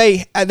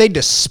 they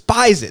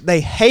despise it.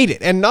 They hate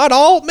it. And not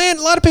all, man,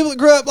 a lot of people that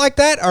grew up like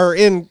that are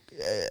in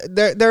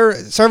they're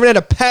serving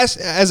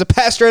as a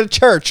pastor at a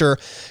church or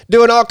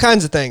doing all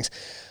kinds of things.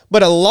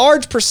 But a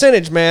large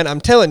percentage, man,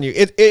 I'm telling you,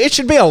 it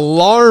should be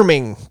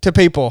alarming to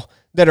people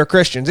that are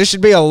Christians. It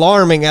should be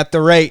alarming at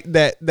the rate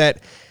that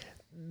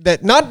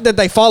not that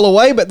they fall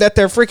away, but that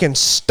they're freaking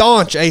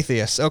staunch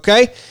atheists,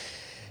 okay?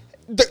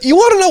 You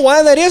want to know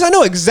why that is? I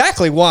know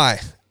exactly why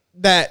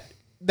that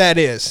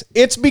is.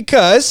 It's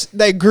because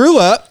they grew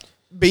up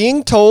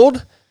being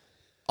told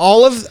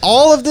all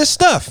of this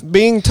stuff,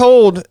 being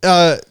told,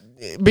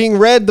 being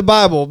read the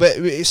Bible,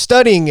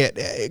 studying it,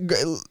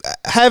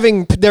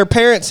 having their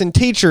parents and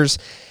teachers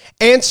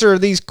answer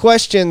these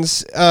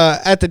questions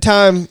at the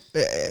time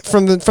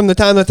from the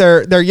time that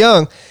they're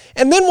young.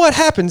 And then what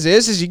happens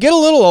is you get a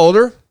little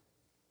older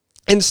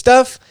and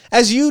stuff,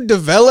 as you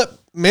develop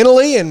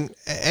mentally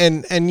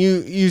and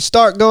you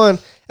start going,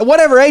 at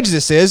whatever age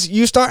this is,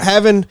 you start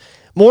having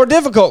more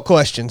difficult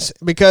questions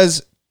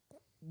because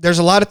there's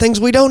a lot of things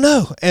we don't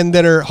know and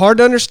that are hard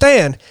to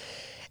understand.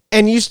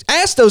 And you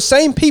ask those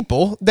same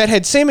people that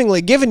had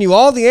seemingly given you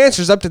all the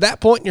answers up to that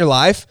point in your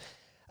life,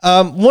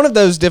 one of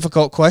those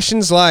difficult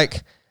questions,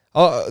 like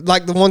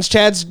the ones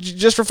Chad's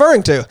just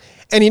referring to.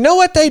 And you know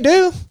what they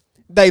do?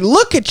 They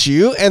look at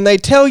you and they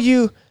tell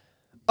you,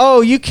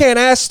 oh, you can't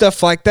ask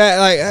stuff like that.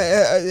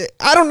 Like,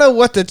 I don't know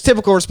what the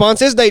typical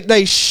response is.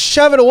 They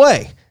shove it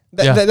away.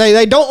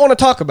 They don't want to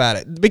talk about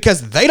it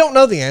because they don't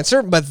know the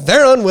answer, but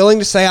they're unwilling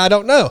to say, I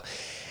don't know.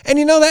 And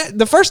you know that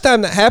the first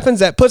time that happens,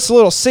 that puts a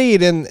little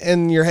seed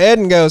in your head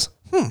and goes,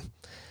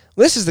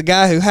 this is the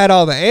guy who had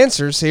all the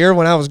answers here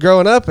when I was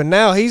growing up, and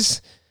now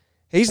he's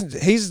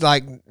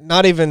like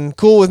not even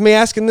cool with me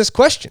asking this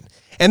question.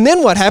 And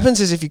then what happens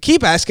is if you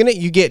keep asking it,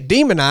 you get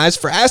demonized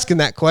for asking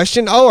that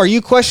question. Oh, are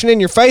you questioning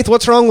your faith?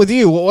 What's wrong with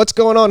you? What's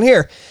going on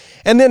here?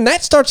 And then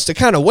that starts to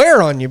kind of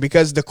wear on you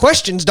because the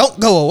questions don't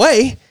go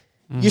away.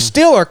 You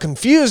still are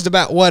confused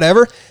about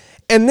whatever.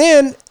 And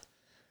then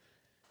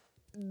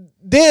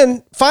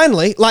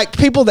finally, like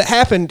people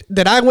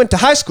that I went to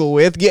high school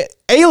with get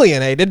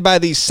alienated by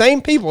these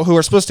same people who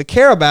are supposed to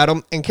care about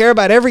them and care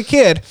about every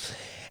kid.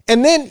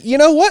 And then, you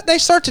know what they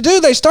start to do?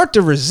 They start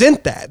to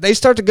resent that. They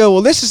start to go,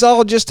 well, this is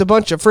all just a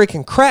bunch of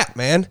freaking crap,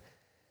 man.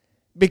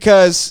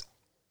 Because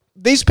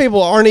these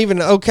people aren't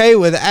even okay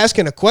with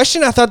asking a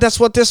question. I thought that's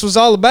what this was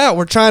all about.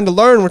 We're trying to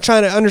learn. We're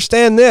trying to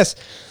understand this.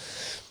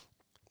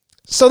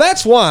 So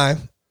that's why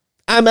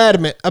I'm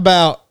adamant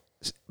about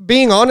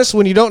being honest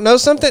when you don't know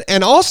something,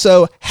 and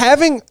also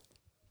having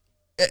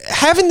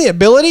the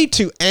ability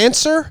to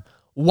answer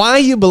why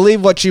you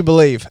believe what you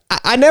believe.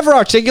 I never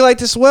articulate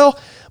this well,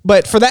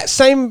 but for that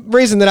same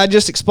reason that I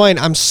just explained,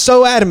 I'm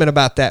so adamant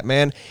about that,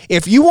 man.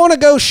 If you want to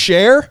go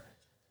share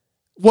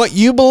what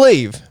you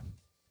believe,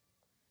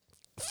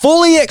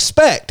 fully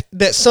expect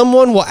that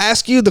someone will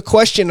ask you the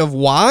question of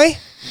why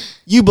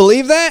you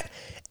believe that.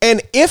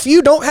 And if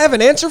you don't have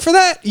an answer for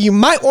that, you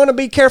might want to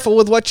be careful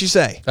with what you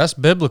say. That's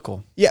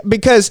biblical. Yeah,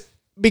 because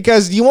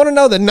you want to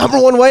know the number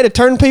one way to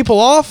turn people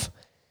off,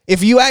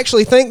 if you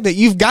actually think that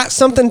you've got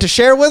something to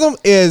share with them,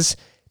 is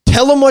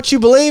tell them what you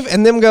believe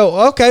and them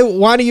go, okay,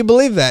 why do you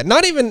believe that?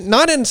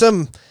 Not in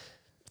some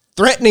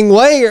threatening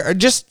way, or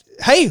just,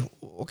 hey,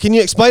 can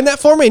you explain that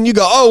for me? And you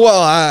go, oh,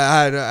 well,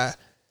 I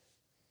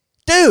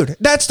dude,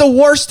 that's the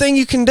worst thing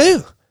you can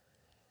do.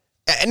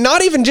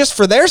 Not even just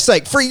for their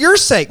sake, for your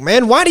sake,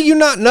 man. Why do you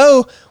not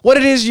know what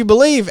it is you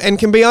believe and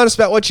can be honest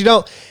about what you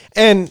don't?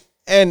 And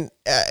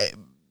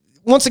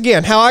once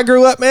again, how I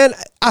grew up, man,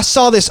 I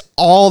saw this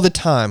all the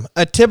time.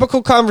 A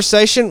typical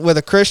conversation with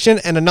a Christian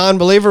and a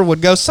non-believer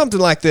would go something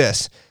like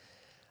this.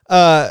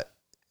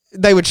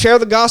 They would share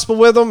the gospel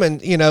with them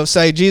and, you know,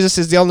 say Jesus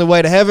is the only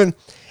way to heaven.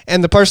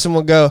 And the person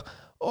would go,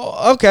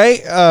 oh,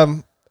 okay,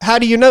 how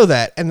do you know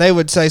that? And they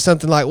would say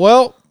something like,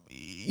 well,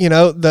 you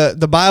know,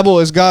 the Bible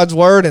is God's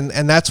word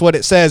and that's what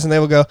it says. And they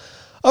would go,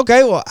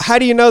 okay, well, how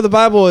do you know the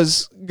Bible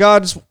is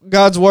God's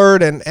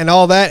word and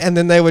all that? And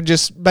then they would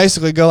just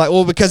basically go like,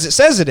 well, because it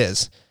says it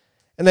is.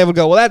 And they would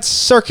go, well, that's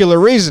circular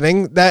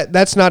reasoning.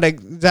 That's not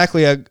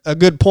exactly a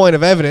good point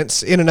of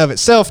evidence in and of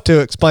itself to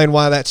explain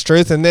why that's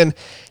truth. And then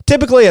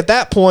typically at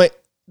that point,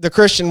 the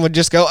Christian would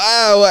just go,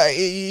 oh,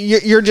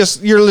 you're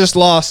just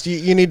lost.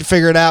 You need to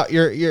figure it out.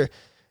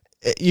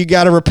 You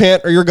got to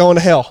repent or you're going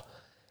to hell.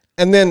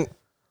 And then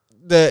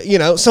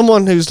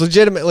someone who's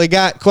legitimately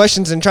got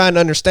questions and trying to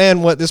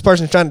understand what this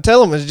person's trying to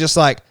tell them is just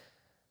like,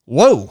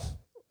 whoa,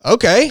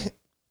 okay.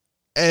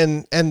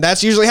 And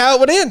that's usually how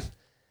it would end.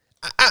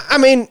 I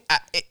mean,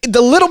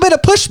 the little bit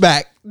of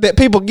pushback that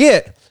people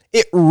get,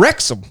 it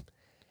wrecks them.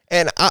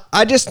 And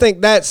I just think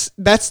that's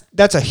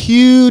a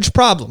huge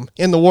problem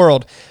in the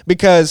world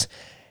because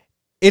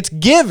it's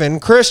given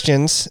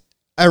Christians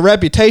a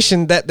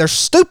reputation that they're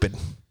stupid.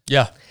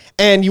 Yeah.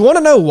 And you want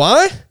to know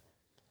why?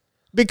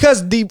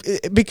 Because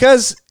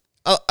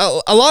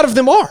a lot of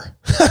them are.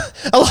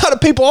 A lot of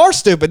people are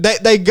stupid.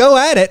 They go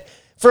at it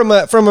from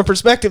a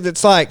perspective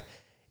that's like,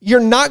 you're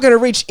not going to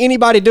reach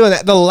anybody doing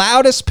that. The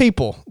loudest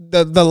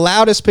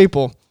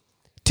people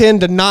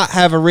tend to not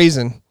have a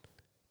reason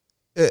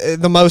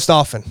the most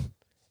often.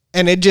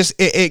 And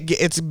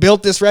it's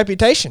built this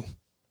reputation.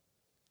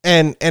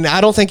 And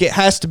I don't think it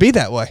has to be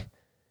that way.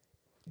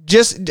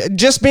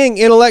 Just being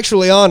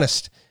intellectually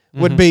honest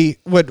would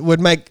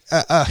make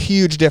a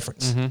huge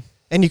difference. Mm-hmm.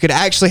 And you could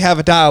actually have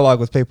a dialogue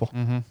with people.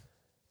 Mm-hmm.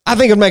 I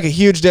think it would make a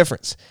huge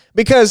difference.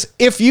 Because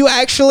if you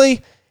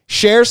actually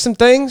share some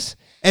things,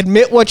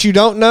 admit what you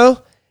don't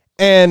know,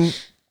 and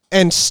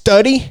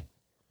study,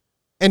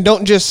 and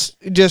don't just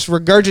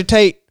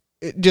regurgitate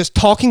just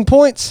talking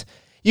points,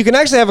 you can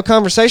actually have a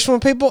conversation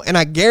with people, and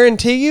I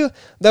guarantee you,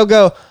 they'll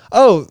go,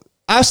 oh,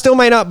 I still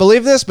may not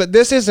believe this, but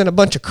this isn't a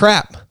bunch of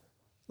crap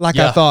like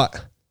I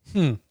thought.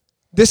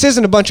 This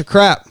isn't a bunch of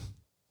crap.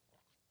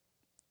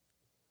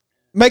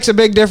 Makes a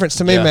big difference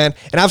to me, man.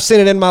 And I've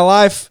seen it in my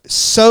life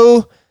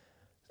so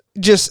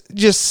just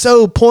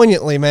so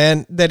poignantly,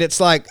 man, that it's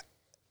like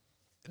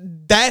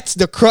that's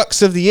the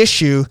crux of the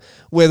issue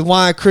with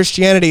why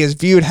Christianity is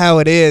viewed how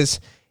it is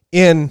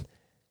in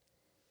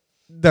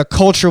the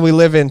culture we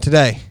live in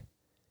today.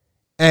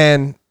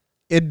 And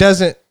it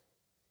doesn't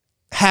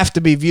have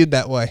to be viewed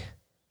that way,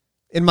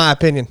 in my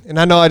opinion. And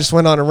I know I just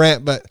went on a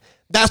rant, but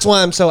that's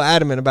why I'm so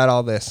adamant about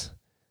all this.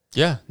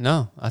 Yeah,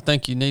 no, I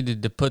think you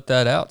needed to put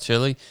that out,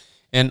 Chili.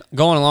 And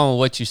going along with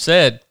what you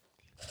said,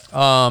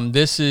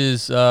 this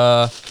is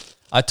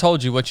I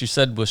told you what you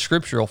said was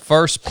scriptural.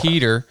 1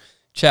 Peter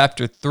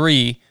chapter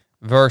 3,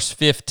 verse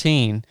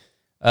 15.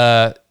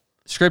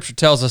 Scripture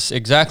tells us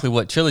exactly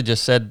what Chili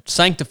just said.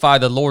 Sanctify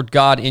the Lord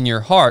God in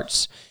your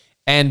hearts,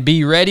 and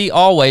be ready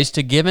always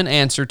to give an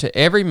answer to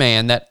every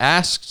man that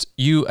asks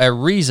you a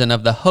reason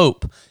of the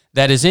hope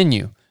that is in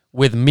you,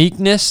 with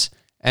meekness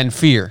and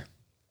fear.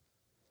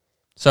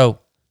 So,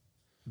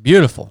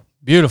 beautiful,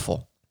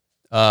 beautiful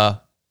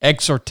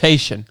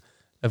exhortation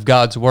of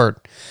God's word.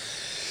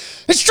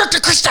 Instructor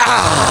Krista!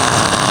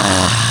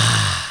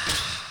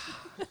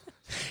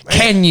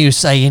 Can you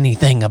say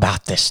anything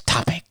about this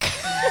topic?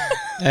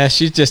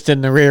 She's just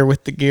in the rear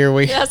with the gear.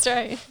 We That's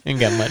right. ain't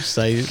got much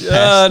to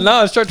say.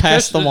 No, Instructor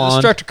pass the wand.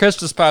 Instructor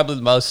Krista's probably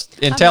the most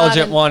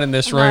intelligent one in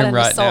this room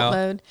right now.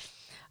 Mode.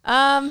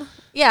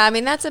 Yeah, I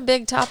mean, that's a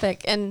big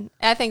topic. And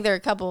I think there are a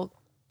couple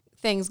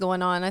things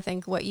going on. I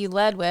think what you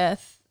led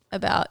with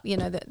about, you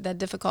know, the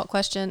difficult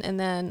question. And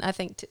then I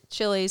think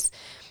Chili's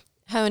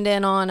honed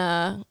in on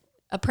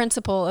a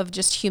principle of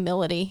just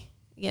humility,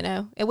 you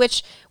know,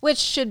 which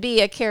should be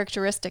a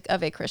characteristic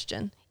of a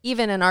Christian.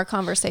 Even in our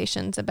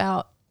conversations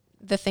about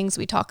the things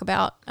we talk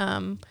about,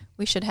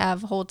 we should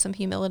hold some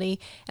humility.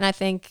 And I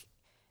think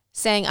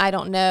saying, I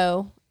don't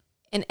know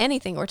in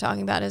anything we're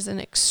talking about is an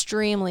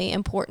extremely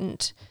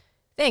important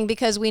thing,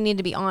 because we need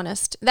to be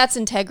honest. That's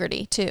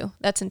integrity too.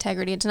 That's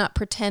integrity. It's not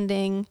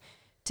pretending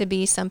to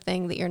be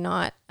something that you're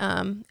not.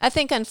 I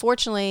think,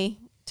 unfortunately,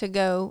 to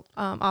go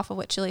off of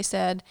what Chili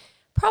said,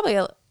 probably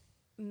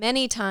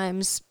many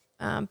times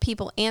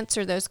people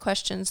answer those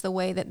questions the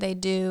way that they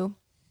do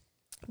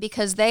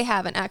because they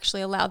haven't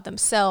actually allowed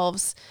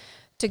themselves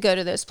to go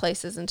to those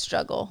places and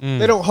struggle.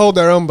 They don't hold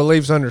their own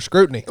beliefs under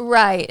scrutiny.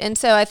 Right. And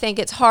so I think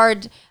it's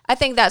hard. I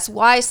think that's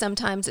why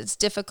sometimes it's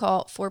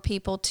difficult for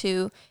people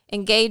to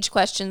engage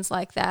questions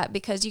like that,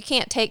 because you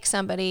can't take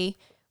somebody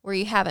where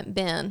you haven't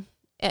been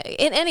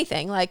in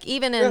anything, like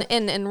even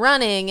in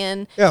running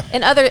and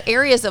in other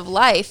areas of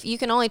life. You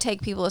can only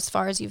take people as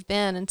far as you've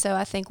been. And so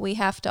I think we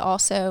have to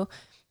also,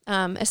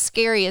 as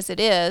scary as it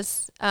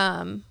is,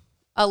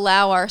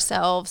 allow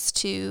ourselves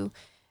to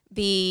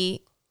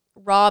be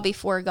raw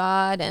before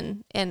God,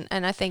 and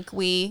I think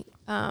we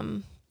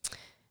can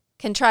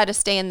try to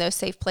stay in those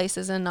safe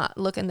places and not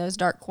look in those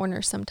dark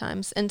corners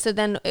sometimes. And so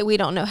then we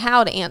don't know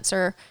how to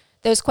answer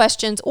those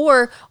questions,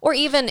 or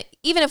even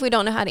if we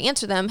don't know how to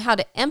answer them, how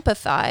to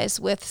empathize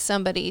with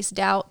somebody's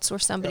doubts or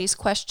somebody's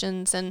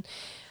questions. And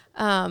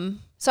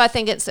so I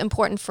think it's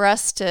important for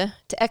us to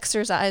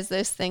exercise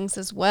those things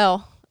as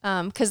well,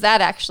 because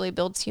that actually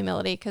builds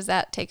humility, because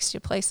that takes you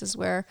to places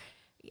where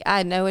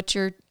I know what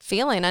you're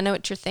feeling, I know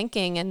what you're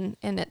thinking, and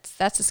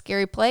that's a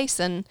scary place,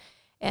 and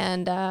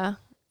I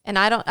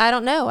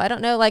don't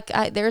know.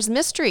 Like, there's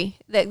mystery.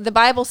 The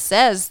Bible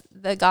says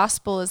the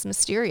gospel is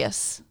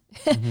mysterious,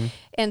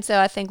 and so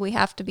I think we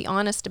have to be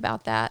honest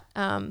about that.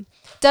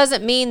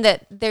 Doesn't mean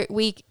that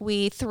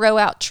we throw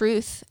out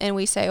truth and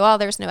we say, well,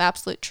 there's no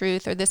absolute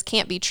truth, or this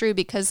can't be true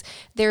because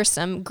there's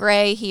some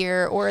gray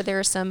here, or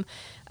there's some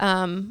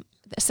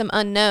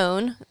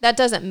unknown. That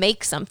doesn't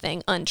make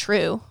something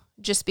untrue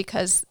just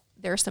because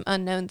there are some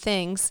unknown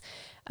things,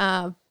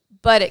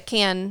 but it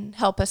can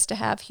help us to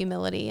have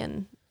humility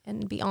and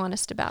be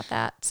honest about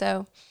that.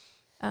 So,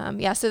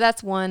 so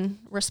that's one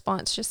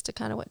response, just to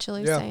kind of what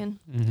Chili was saying.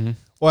 Mm-hmm.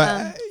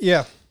 Well,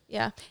 yeah.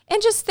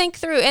 And just think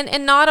through,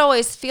 and not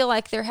always feel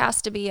like there has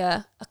to be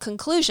a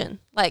conclusion.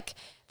 Like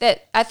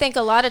that, I think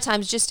a lot of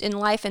times just in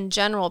life in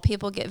general,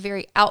 people get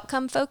very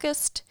outcome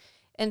focused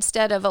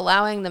instead of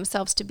allowing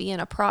themselves to be in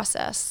a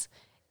process.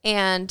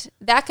 And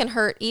that can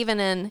hurt even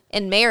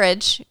in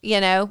marriage,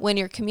 you know, when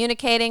you're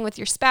communicating with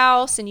your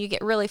spouse and you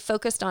get really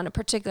focused on a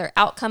particular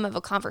outcome of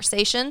a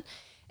conversation,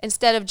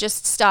 instead of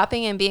just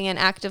stopping and being an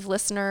active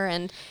listener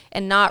and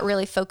not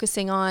really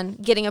focusing on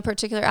getting a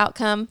particular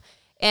outcome.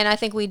 And I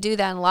think we do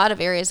that in a lot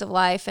of areas of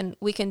life, and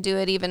we can do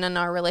it even in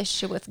our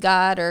relationship with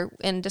God or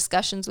in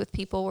discussions with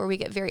people where we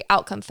get very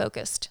outcome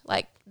focused.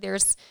 Like,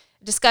 there's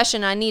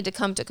discussion, I need to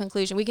come to a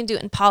conclusion. We can do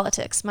it in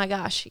politics. My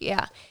gosh.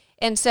 Yeah.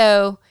 And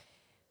so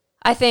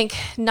I think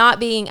not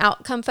being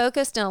outcome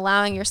focused and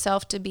allowing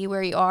yourself to be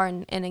where you are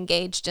and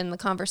engaged in the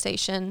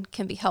conversation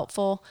can be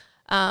helpful.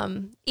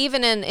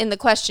 Even in the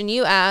question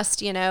you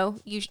asked, you know,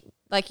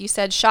 like you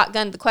said,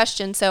 shotgunned the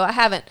question. So I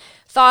haven't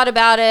thought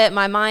about it.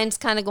 My mind's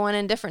kind of going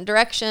in different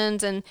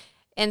directions. And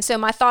so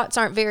my thoughts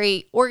aren't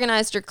very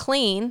organized or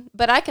clean,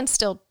 but I can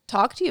still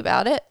talk to you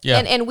about it. Yeah.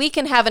 And we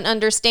can have an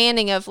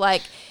understanding of,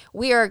 like,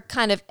 we are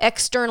kind of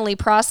externally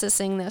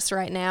processing this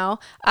right now.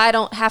 I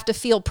don't have to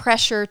feel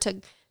pressure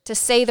to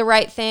say the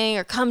right thing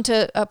or come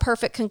to a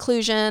perfect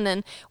conclusion,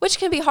 and which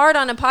can be hard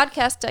on a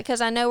podcast,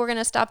 because I know we're going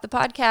to stop the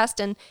podcast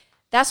and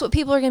that's what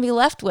people are going to be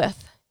left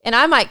with. And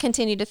I might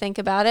continue to think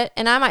about it,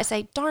 and I might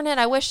say, darn it,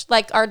 I wish,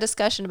 like our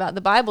discussion about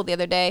the Bible the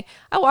other day,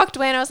 I walked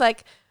away and I was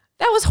like,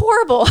 that was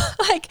horrible.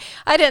 Like,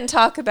 I didn't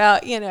talk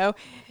about, you know,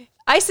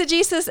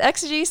 eisegesis,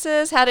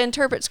 exegesis, how to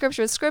interpret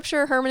scripture with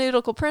scripture,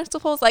 hermeneutical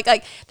principles.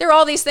 Like there are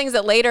all these things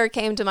that later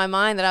came to my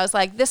mind that I was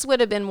like, this would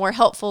have been more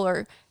helpful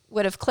or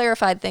would have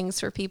clarified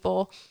things for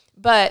people.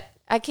 But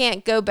I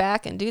can't go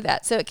back and do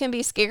that. So it can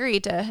be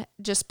scary to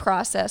just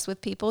process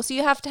with people. So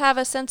you have to have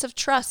a sense of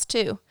trust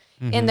too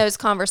in those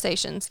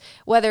conversations,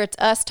 whether it's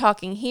us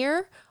talking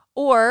here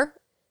or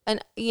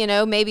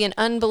maybe an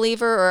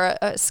unbeliever or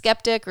a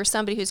skeptic or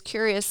somebody who's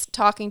curious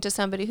talking to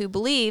somebody who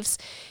believes.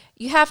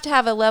 You have to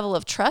have a level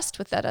of trust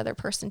with that other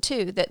person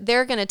too, that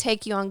they're going to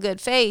take you on good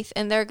faith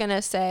and they're going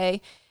to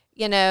say,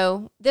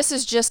 this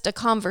is just a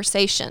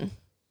conversation,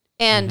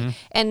 and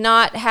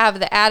not have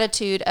the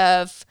attitude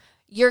of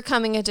you're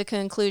coming into a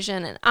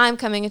conclusion and I'm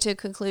coming into a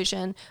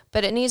conclusion,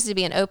 but it needs to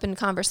be an open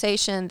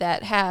conversation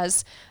that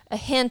has a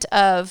hint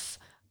of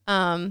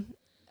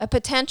a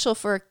potential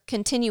for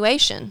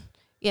continuation.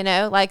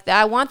 Like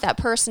I want that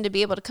person to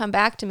be able to come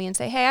back to me and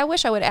say, hey, I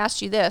wish I would have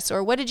asked you this,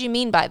 or what did you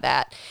mean by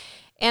that?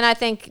 And I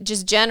think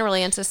just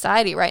generally in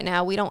society right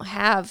now, we don't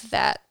have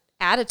that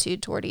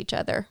attitude toward each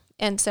other.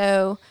 And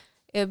so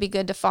it would be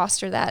good to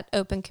foster that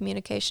open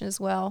communication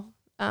as well.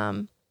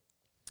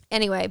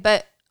 Anyway,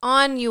 but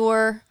on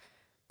your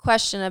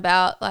question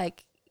about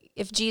like,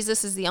 if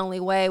Jesus is the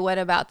only way, what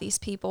about these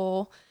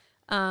people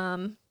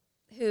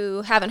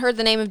who haven't heard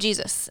the name of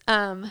Jesus?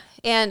 And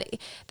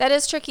that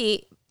is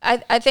tricky.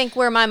 I think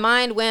where my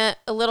mind went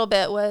a little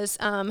bit was,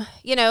 in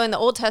the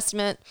Old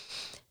Testament,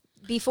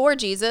 before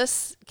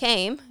Jesus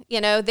came,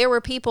 there were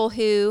people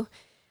who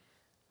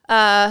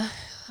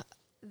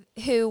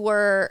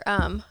were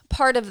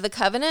part of the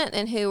covenant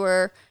and who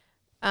were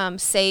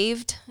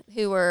saved,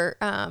 who were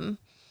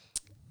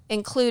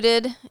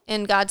included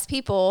in God's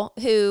people,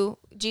 who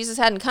Jesus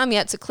hadn't come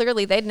yet, so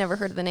clearly they'd never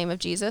heard of the name of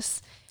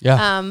Jesus.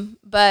 Yeah.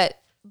 But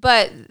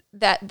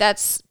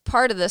that's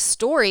part of the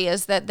story,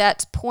 is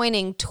that's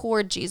pointing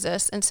toward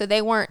Jesus, and so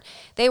they were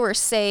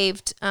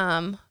saved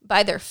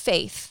by their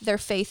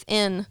faith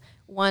in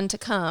one to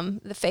come,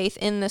 the faith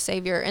in the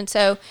Savior. And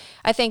so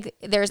I think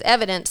there's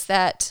evidence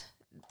that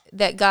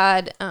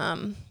God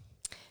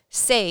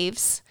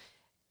saves,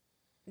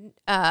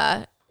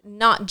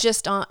 not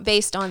just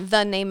based on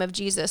the name of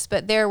Jesus,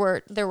 but there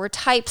were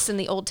types in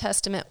the Old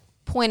Testament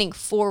pointing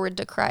forward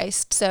to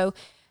Christ. So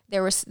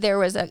there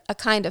was a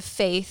kind of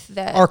faith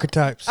that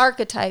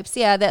archetypes,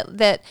 yeah,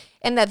 that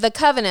the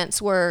covenants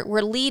were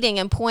leading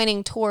and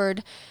pointing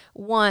toward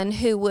one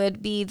who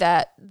would be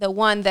the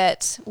one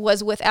that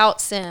was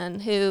without sin,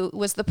 who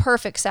was the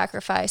perfect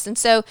sacrifice. And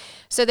so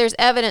there's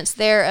evidence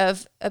there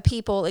of a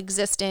people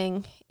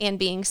existing and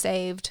being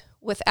saved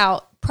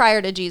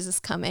prior to Jesus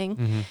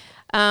coming.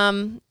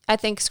 I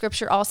think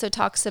Scripture also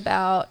talks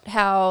about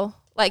how,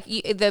 like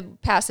the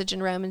passage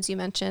in Romans you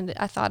mentioned,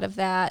 I thought of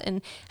that,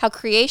 and how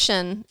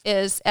creation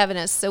is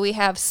evidence. So we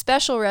have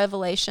special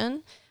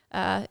revelation,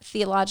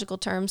 theological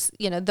terms,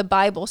 the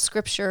Bible,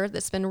 Scripture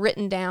that's been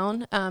written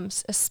down,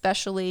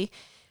 especially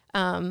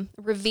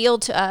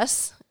revealed to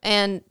us.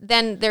 And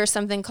then there's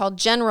something called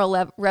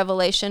general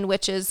revelation,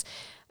 which is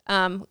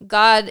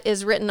God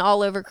is written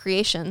all over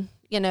creation.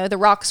 The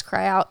rocks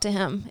cry out to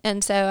him.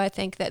 And so I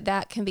think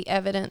that can be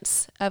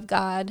evidence of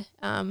God.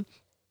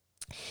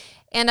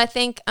 And I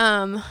think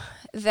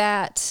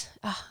that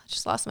I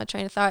just lost my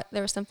train of thought.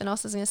 There was something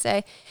else I was going to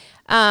say.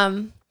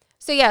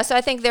 So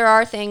I think there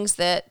are things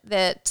that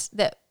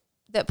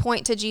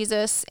point to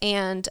Jesus.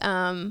 And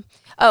I know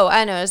what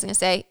I was going to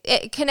say,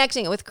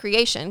 connecting it with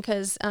creation,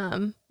 because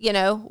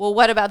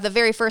what about the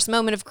very first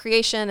moment of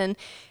creation? And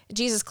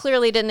Jesus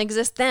clearly didn't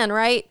exist then,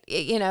 right?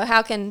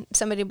 How can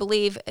somebody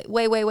believe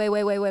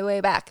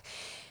way back?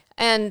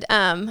 And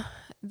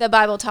the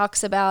Bible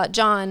talks about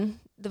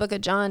the book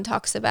of John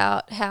talks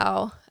about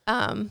how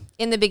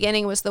in the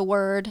beginning was the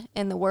Word,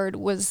 and the Word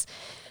was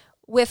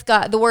with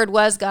God. The Word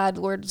was God,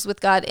 the Word was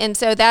with God. And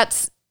so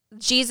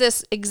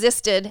Jesus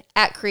existed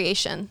at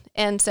creation.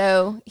 And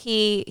so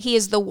he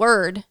is the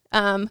Word.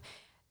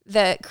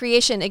 The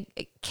creation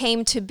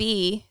came to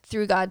be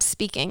through God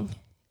speaking.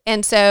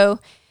 And so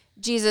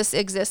Jesus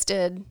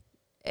existed.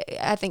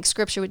 I think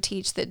Scripture would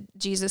teach that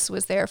Jesus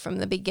was there from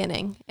the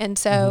beginning. And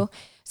so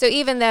So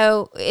even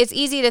though it's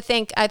easy to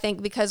think, I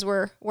think because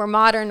we're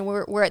modern,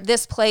 we're at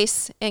this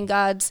place in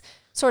God's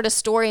sort of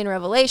story and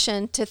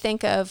revelation, to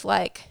think of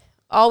like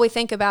all we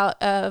think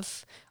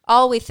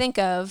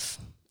of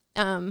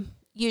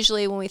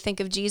usually when we think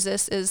of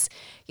Jesus is,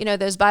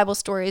 those Bible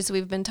stories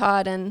we've been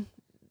taught in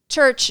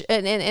church,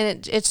 and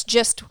it's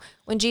just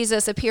when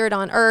Jesus appeared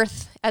on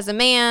earth as a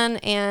man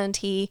and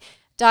he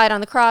died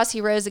on the cross,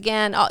 he rose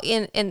again,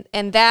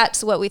 and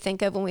that's what we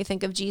think of when we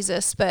think of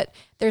Jesus. But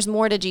there's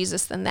more to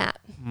Jesus than that.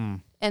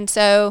 And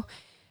so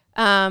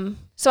I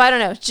don't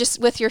know, just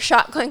with your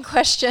shotgun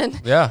question,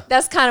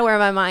 that's kind of where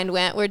my mind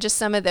went, were just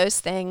some of those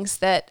things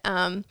that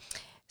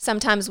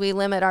sometimes we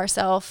limit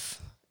ourselves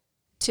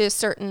to a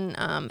certain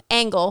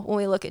angle when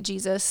we look at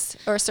Jesus,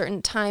 or a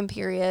certain time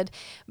period,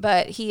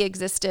 but he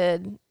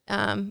existed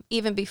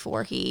even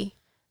before he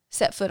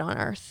set foot on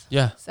earth.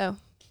 Yeah. So.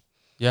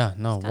 Yeah.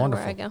 No.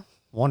 Wonderful. Where I go.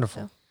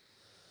 Wonderful.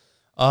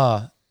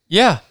 So.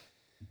 Yeah.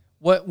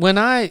 We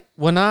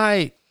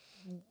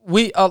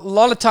a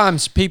lot of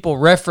times people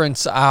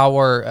reference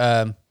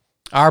our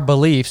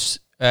beliefs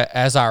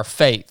as our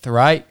faith,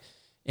 right?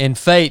 And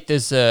faith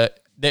is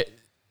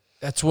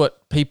that's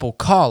what people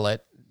call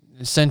it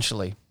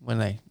essentially when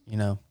they,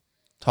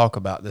 talk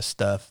about this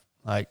stuff.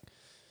 Like,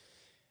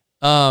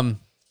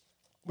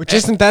 Which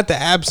isn't that the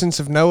absence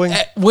of knowing?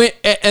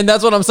 and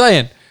that's what I'm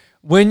saying.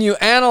 When you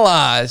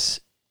analyze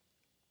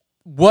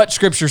what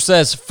Scripture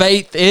says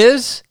faith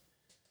is,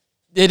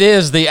 it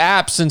is the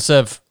absence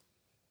of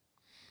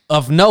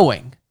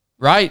knowing,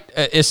 right?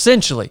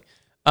 Essentially,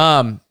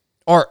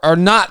 or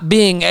not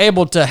being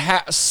able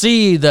to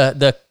see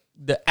the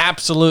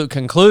absolute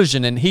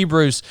conclusion. In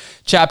Hebrews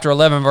chapter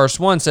 11, verse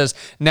 1 says,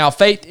 "Now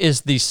faith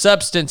is the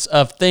substance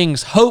of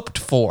things hoped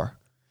for,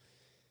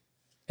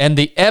 and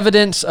the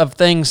evidence of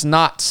things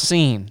not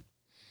seen."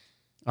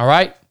 All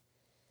right?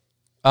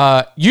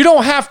 You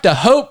don't have to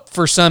hope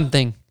for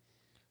something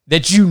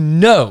that you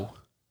know.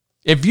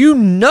 If you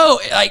know,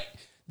 like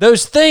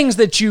those things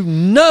that you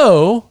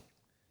know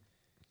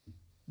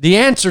the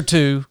answer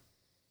to,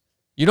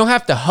 you don't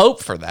have to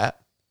hope for that.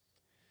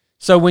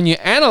 So when you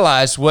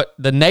analyze what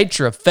the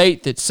nature of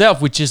faith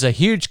itself, which is a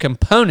huge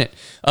component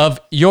of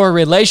your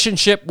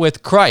relationship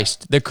with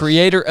Christ, the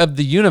creator of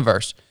the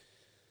universe,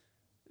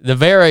 the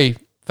very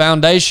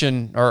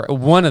foundation or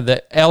one of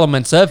the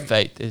elements of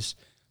faith is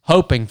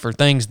hoping for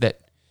things that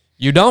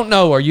you don't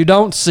know or you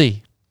don't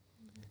see,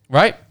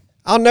 right?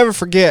 I'll never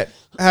forget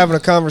having a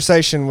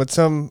conversation with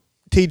some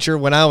teacher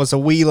when I was a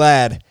wee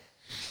lad.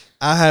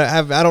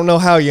 I don't know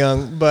how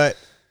young, but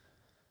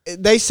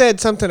they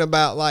said something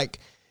about like,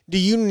 "Do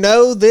you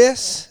know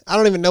this?" I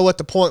don't even know what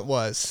the point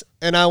was.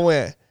 And I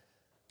went,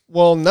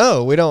 "Well,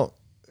 no, we don't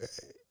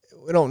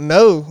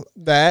know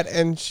that."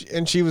 And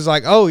she was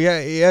like, "Oh yeah,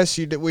 yes,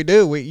 we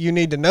do. You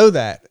need to know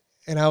that."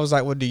 And I was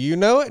like, "Well, do you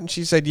know it?" And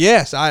she said,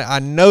 "Yes, I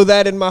know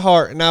that in my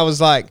heart." And I was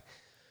like,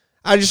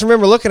 I just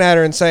remember looking at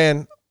her and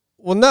saying,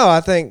 "Well, no, I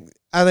think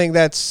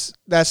that's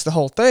the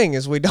whole thing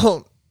is we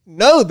don't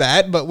know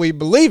that, but we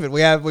believe it.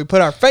 We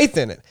put our faith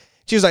in it."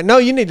 She was like, "No,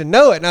 you need to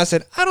know it." And I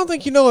said, "I don't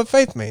think you know what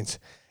faith means."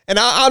 And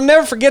I'll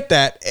never forget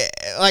that.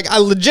 Like, I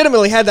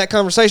legitimately had that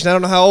conversation. I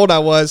don't know how old I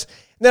was.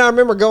 And then I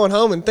remember going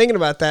home and thinking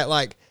about that.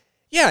 Like,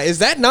 yeah, is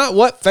that not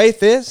what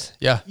faith is?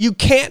 Yeah. You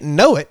can't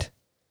know it.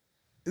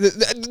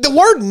 The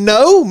word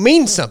know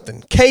means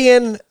something.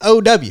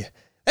 K-N-O-W.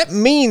 That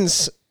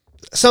means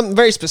something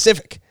very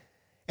specific.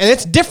 And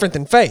it's different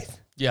than faith.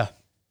 Yeah.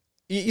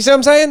 You see what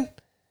I'm saying?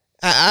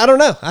 I don't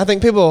know. I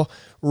think people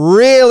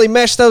really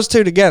mesh those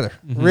two together,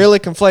 really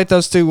conflate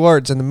those two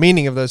words and the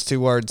meaning of those two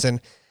words.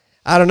 And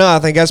I don't know. I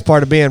think that's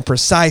part of being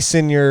precise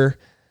in your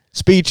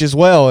speech as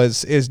well,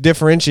 is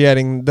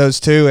differentiating those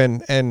two.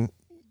 And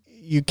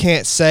you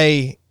can't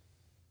say,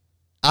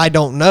 "I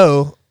don't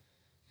know,"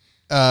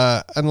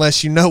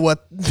 unless you know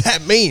what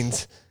that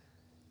means.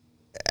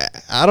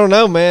 I don't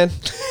know, man.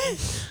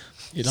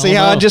 See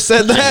how I just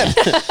said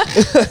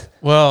that?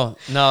 Well,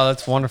 no,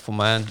 that's wonderful,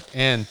 man.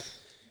 And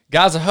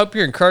guys, I hope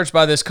you're encouraged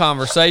by this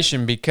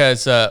conversation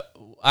because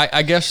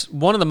I guess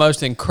one of the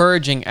most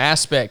encouraging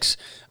aspects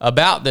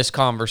about this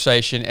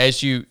conversation,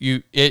 as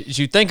you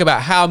think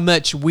about how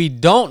much we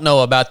don't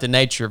know about the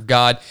nature of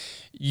God,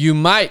 you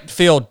might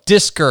feel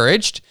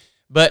discouraged,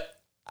 but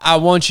I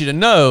want you to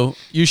know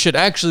you should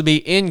actually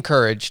be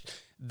encouraged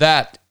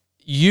that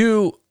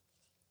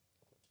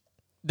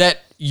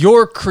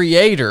your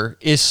creator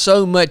is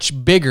so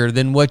much bigger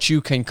than what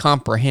you can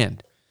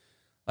comprehend.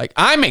 Like,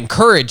 I'm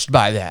encouraged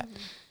by that.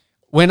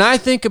 When I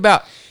think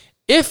about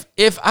if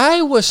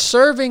I was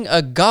serving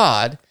a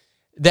God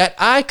that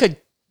I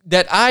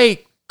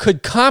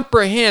could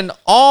comprehend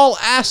all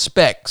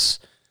aspects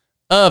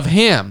of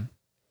him,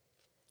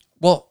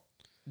 well,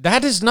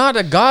 that is not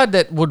a God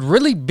that would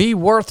really be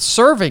worth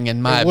serving,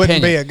 in my opinion. It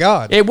wouldn't be a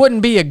God. It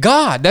wouldn't be a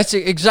God. That's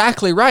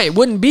exactly right. It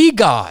wouldn't be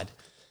God.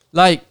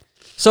 Like,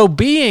 so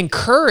be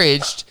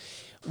encouraged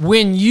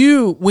when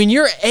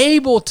you're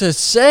able to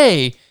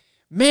say,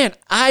 "Man,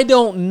 I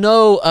don't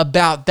know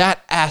about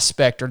that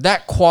aspect or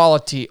that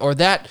quality or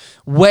that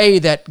way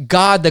that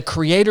God, the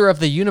creator of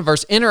the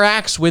universe,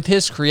 interacts with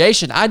his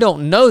creation. I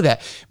don't know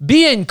that."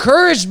 Be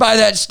encouraged by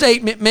that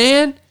statement,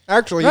 man.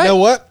 Actually, Right? You know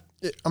what?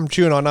 I'm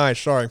chewing on ice.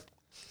 Sorry.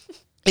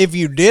 If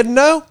you did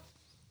know,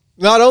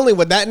 not only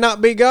would that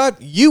not be God,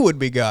 you would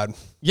be God.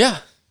 Yeah.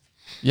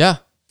 Yeah.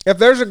 If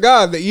there's a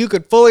God that you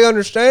could fully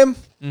understand,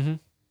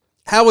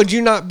 how would you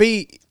not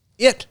be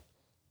it?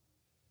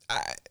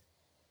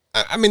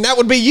 I mean, that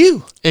would be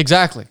you.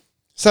 Exactly.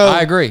 So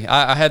I agree.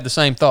 I had the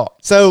same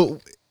thought. So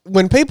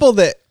when people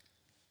that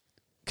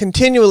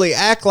continually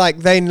act like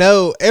they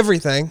know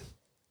everything,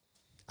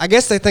 I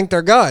guess they think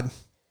they're God.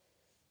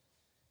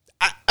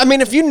 I mean,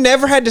 if you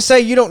never had to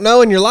say you don't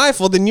know in your life,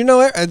 well, then you know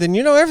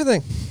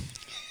everything.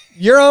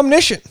 You're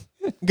omniscient.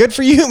 Good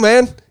for you,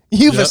 man.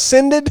 You've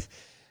ascended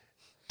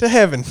to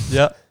heaven.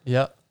 Yep.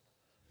 Yep.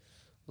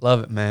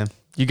 Love it, man.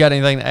 You got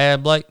anything to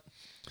add, Blake?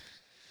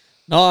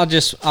 No,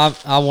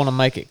 I want to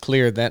make it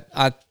clear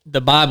that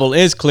the Bible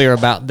is clear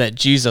about that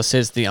Jesus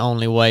is the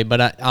only way,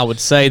 but I would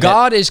say that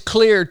God is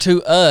clear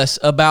to us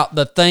about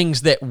the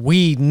things that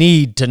we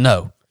need to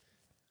know.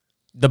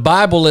 The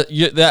Bible,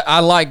 I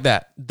like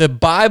that. The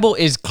Bible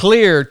is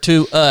clear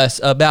to us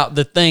about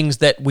the things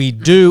that we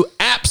do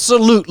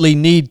absolutely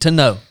need to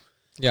know.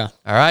 Yeah.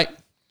 All right?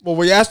 Well,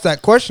 we asked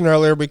that question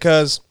earlier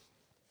because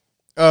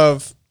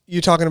of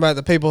you talking about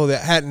the people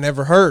that hadn't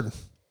ever heard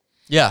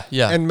Yeah,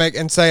 yeah.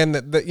 and saying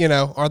that you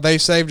know, are they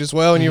saved as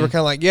well? And you were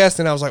kind of like, yes.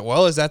 And I was like,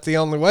 well, is that the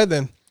only way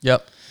then?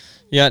 Yep.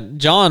 Yeah,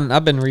 John,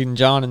 I've been reading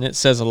John, and it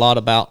says a lot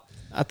about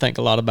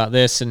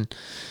this. And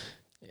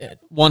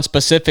one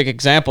specific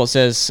example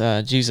says,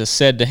 Jesus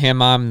said to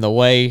him, I'm the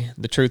way,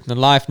 the truth, and the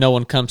life. No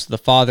one comes to the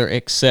Father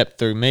except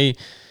through me.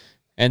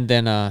 And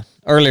then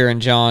earlier in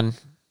John,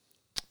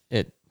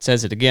 it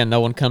says it again, no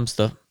one comes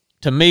to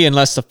me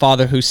unless the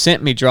Father who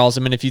sent me draws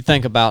him. And if you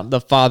think about the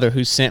Father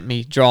who sent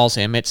me draws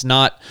him, it's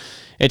not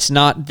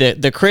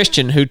the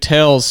Christian who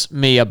tells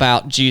me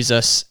about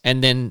Jesus,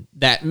 and then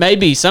that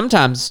maybe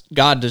sometimes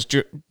God does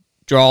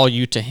draw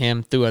you to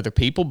him through other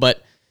people,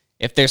 but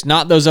if there's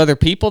not those other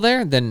people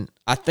there, then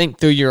I think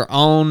through your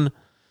own,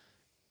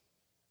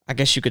 I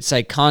guess you could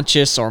say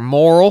conscious or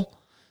moral,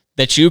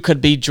 that you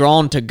could be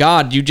drawn to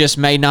God. You just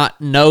may not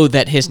know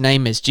that his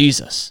name is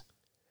Jesus.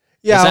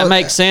 Does that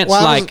make sense?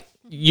 Well,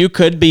 you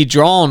could be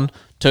drawn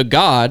to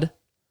God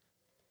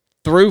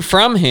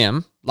from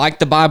him, like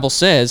the Bible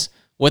says,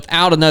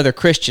 without another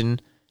Christian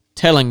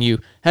telling you,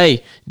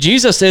 hey,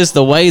 Jesus is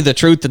the way, the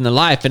truth, and the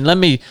life. And let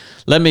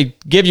me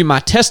give you my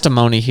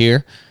testimony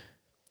here.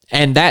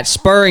 And that's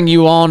spurring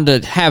you on to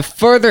have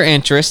further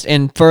interest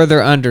and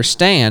further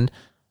understand.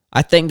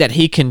 I think that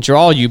he can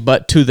draw you,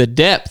 but to the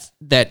depth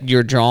that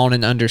you're drawn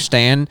and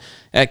understand,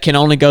 it can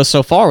only go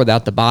so far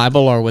without the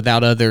Bible or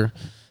without other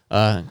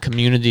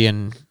community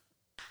and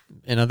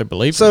other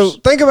believers. So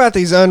think about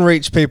these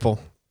unreached people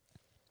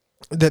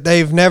that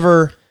they've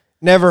never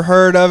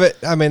heard of it.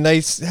 I mean,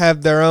 they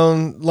have their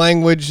own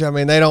language. I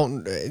mean,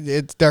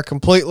 they're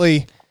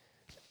completely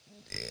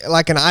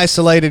like an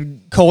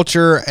isolated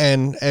culture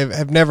and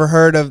have never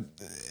heard of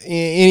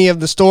any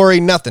of the story,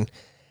 nothing.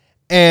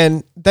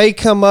 And they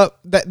come up,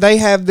 they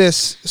have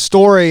this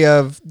story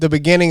of the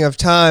beginning of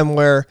time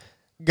where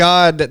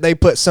God, that they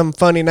put some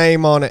funny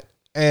name on it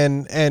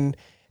and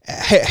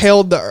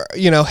held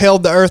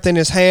the earth in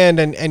his hand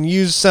and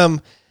used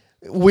some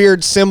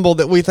weird symbol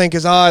that we think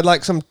is odd,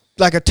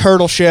 like a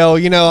turtle shell,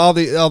 all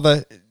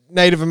the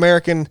Native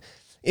American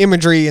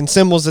imagery and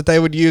symbols that they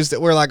would use that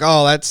we're like,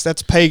 oh,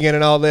 that's pagan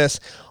and all this.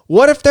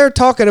 What if they're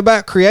talking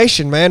about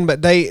creation, man,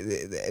 but they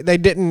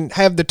didn't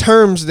have the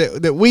terms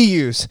that we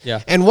use?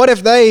 Yeah. And what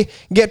if they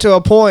get to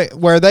a point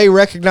where they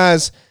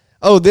recognize,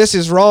 oh, this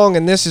is wrong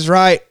and this is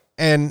right,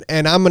 and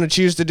I'm going to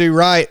choose to do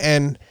right,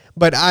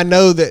 but I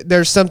know that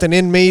there's something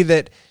in me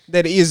that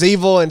is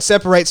evil and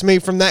separates me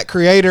from that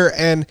creator,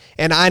 and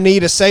I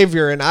need a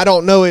savior, and I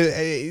don't know,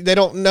 they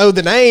don't know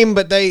the name,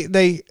 but they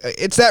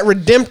it's that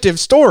redemptive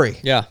story.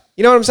 Yeah.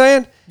 You know what I'm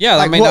saying? Yeah,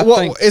 like, I mean, I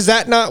think is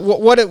that not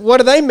what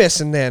are they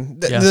missing then?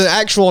 The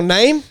actual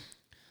name?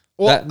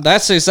 Well,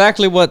 that's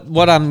exactly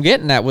what I'm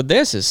getting at with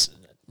this is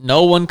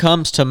no one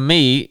comes to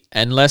me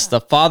unless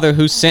the Father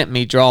who sent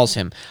me draws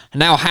him.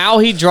 Now, how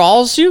he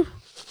draws you,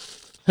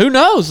 who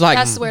knows? Like,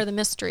 That's where the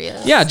mystery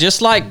is. yeah,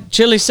 just like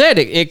Chili said,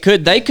 they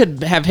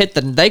could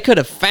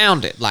have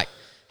found it, like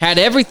had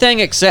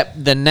everything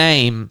except the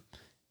name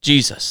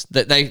Jesus,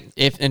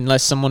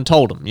 unless someone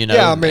told them,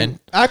 yeah, I mean,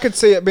 I could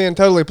see it being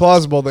totally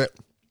plausible that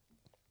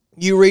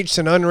you reached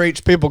an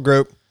unreached people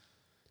group,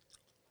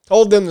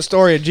 told them the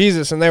story of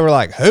Jesus, and they were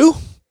like, who?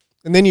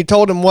 And then you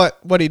told them what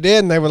he did,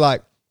 and they were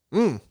like,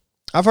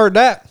 I've heard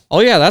that. Oh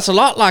yeah, that's a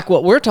lot like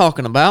what we're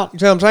talking about. You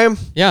see what I'm saying?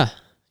 Yeah,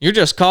 you're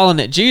just calling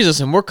it Jesus,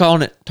 and we're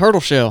calling it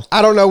turtle shell.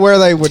 I don't know where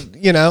they would,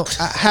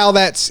 how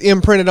that's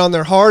imprinted on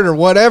their heart or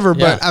whatever,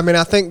 but Yeah. I mean,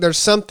 I think there's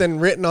something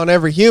written on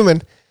every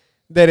human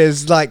that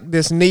is like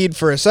this need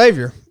for a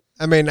savior.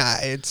 I mean,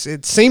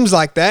 it seems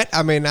like that.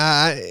 I mean,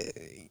 I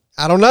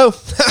don't know.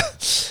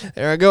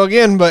 There I go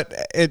again, but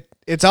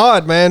it's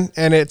odd, man,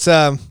 and it's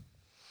I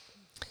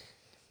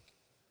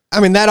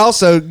mean, that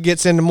also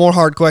gets into more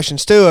hard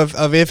questions too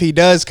of if he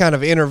does kind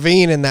of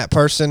intervene in that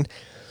person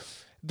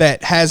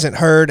that hasn't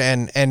heard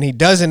and he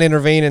doesn't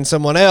intervene in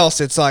someone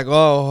else. It's like,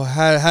 oh,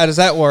 how does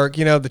that work?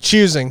 The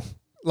choosing,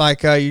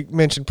 like you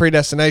mentioned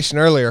predestination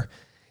earlier.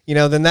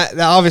 Then that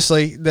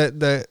obviously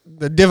the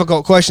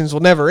difficult questions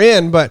will never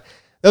end, but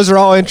those are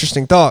all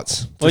interesting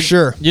thoughts for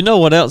sure. You know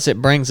what else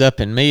it brings up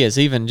in me is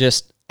even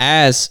just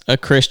as a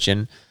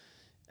Christian,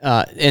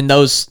 in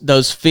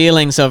those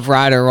feelings of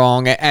right or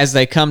wrong, as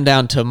they come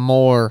down to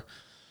more,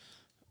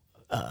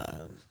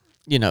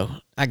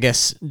 I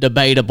guess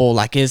debatable,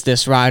 like is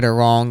this right or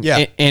wrong?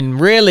 Yeah.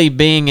 And really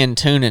being in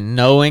tune and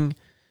knowing,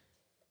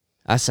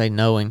 I say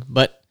knowing,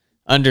 but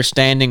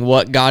understanding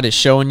what God is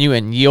showing you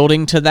and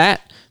yielding to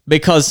that.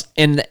 Because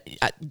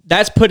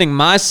that's putting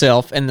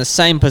myself in the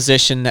same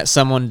position that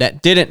someone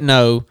that didn't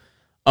know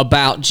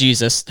about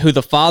Jesus, who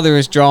the Father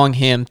is drawing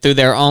him through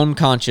their own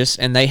conscience,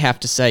 and they have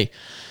to say,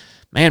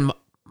 man,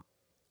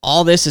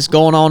 all this is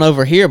going on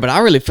over here, but I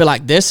really feel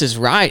like this is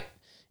right.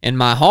 in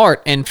my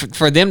heart. And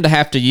for them to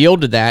have to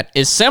yield to that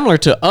is similar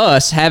to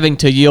us having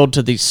to yield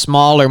to these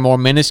smaller, more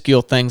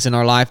minuscule things in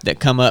our life that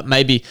come up,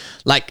 maybe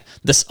like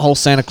this whole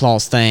Santa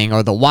Claus thing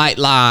or the white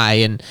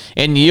lie,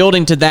 and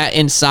yielding to that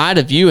inside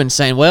of you and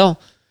saying, well,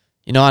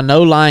 you know, I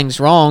know lying's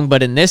wrong,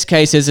 but in this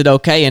case, is it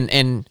okay?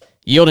 And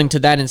yielding to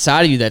that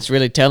inside of you that's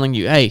really telling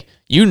you, hey,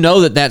 you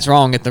know that that's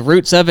wrong. At the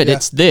roots of it,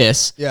 it's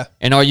this. Yeah.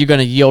 And are you going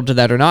to yield to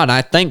that or not? And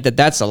I think that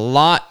that's a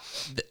lot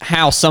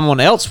how someone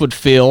else would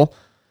feel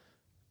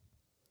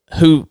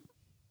who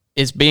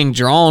is being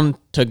drawn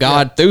to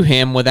God through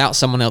him without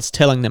someone else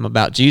telling them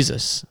about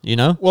Jesus, you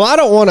know? Well,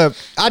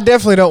 I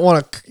definitely don't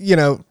want to, you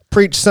know,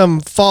 preach some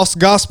false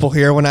gospel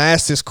here when I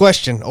ask this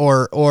question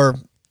or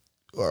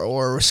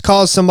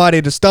cause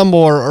somebody to stumble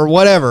or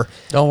whatever.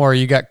 Don't worry,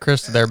 you got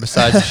Krista there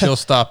beside you. She'll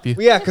stop you.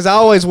 Yeah, because I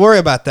always worry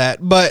about that.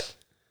 But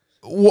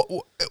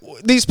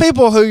these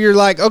people who you're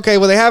like, okay,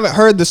 well, they haven't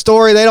heard the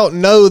story, they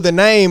don't know the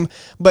name,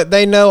 but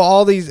they know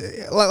all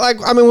these. Like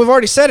I mean, we've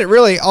already said it.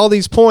 Really, all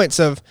these points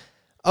of,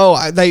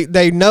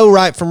 they know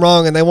right from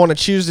wrong, and they want to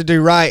choose to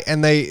do right,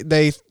 and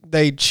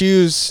they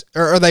choose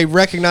or they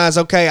recognize,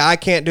 okay, I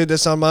can't do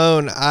this on my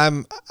own.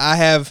 I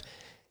have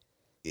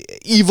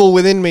evil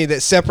within me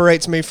that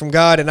separates me from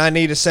God, and I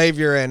need a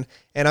savior, and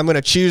I'm going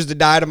to choose to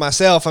die to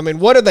myself. I mean,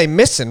 what are they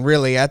missing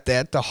really at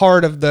the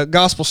heart of the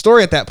gospel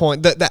story at that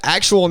point? The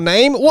actual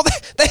name? Well,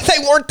 they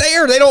weren't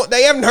there.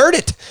 They haven't heard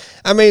it.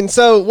 I mean,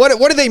 so what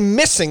are they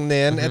missing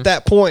then at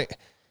that point?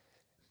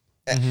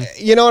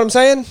 You know what I'm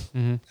saying? I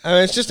mean,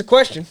 it's just a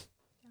question.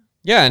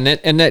 Yeah,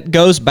 and that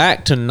goes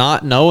back to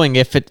not knowing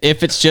if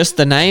it's just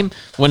the name.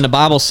 When the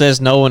Bible says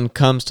no one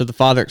comes to the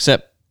Father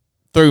except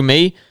through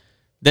me,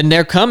 then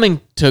they're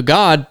coming to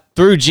God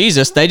through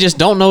Jesus. They just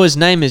don't know his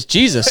name is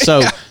Jesus.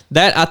 So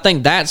that, I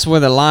think that's where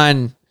the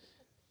line,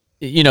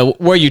 you know,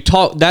 where you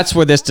talk, that's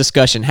where this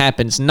discussion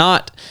happens.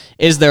 Not,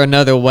 is there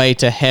another way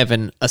to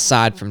heaven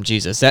aside from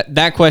Jesus?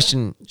 That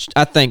question,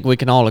 I think we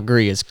can all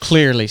agree, is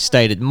clearly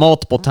stated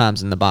multiple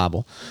times in the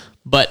Bible.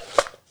 But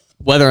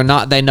whether or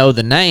not they know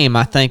the name,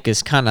 I think,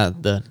 is kind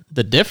of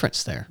the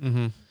difference there.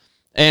 Mm-hmm.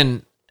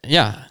 And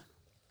yeah,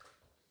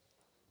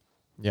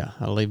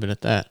 I'll leave it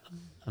at that.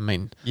 I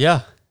mean,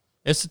 yeah,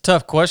 it's a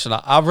tough question.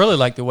 I really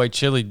like the way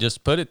Chili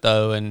just put it,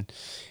 though,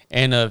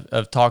 and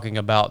of talking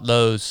about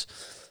those,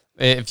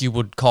 if you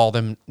would call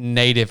them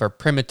native or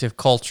primitive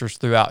cultures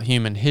throughout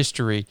human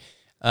history,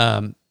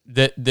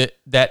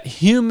 that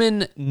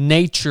human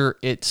nature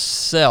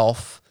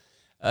itself,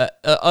 in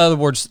other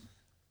words,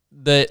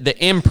 the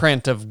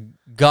imprint of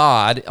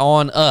God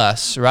on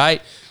us,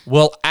 right,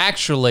 will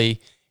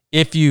actually,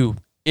 if you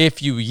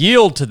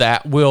yield to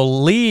that,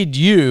 will lead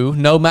you,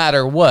 no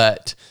matter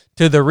what,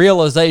 to the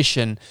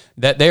realization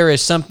that there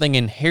is something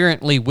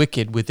inherently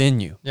wicked within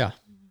you. yeah.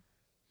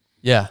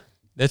 Yeah.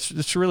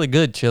 That's really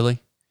good, Chili.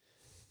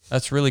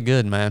 That's really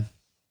good, man.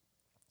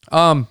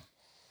 All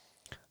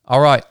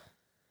right.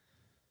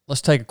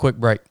 Let's take a quick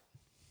break.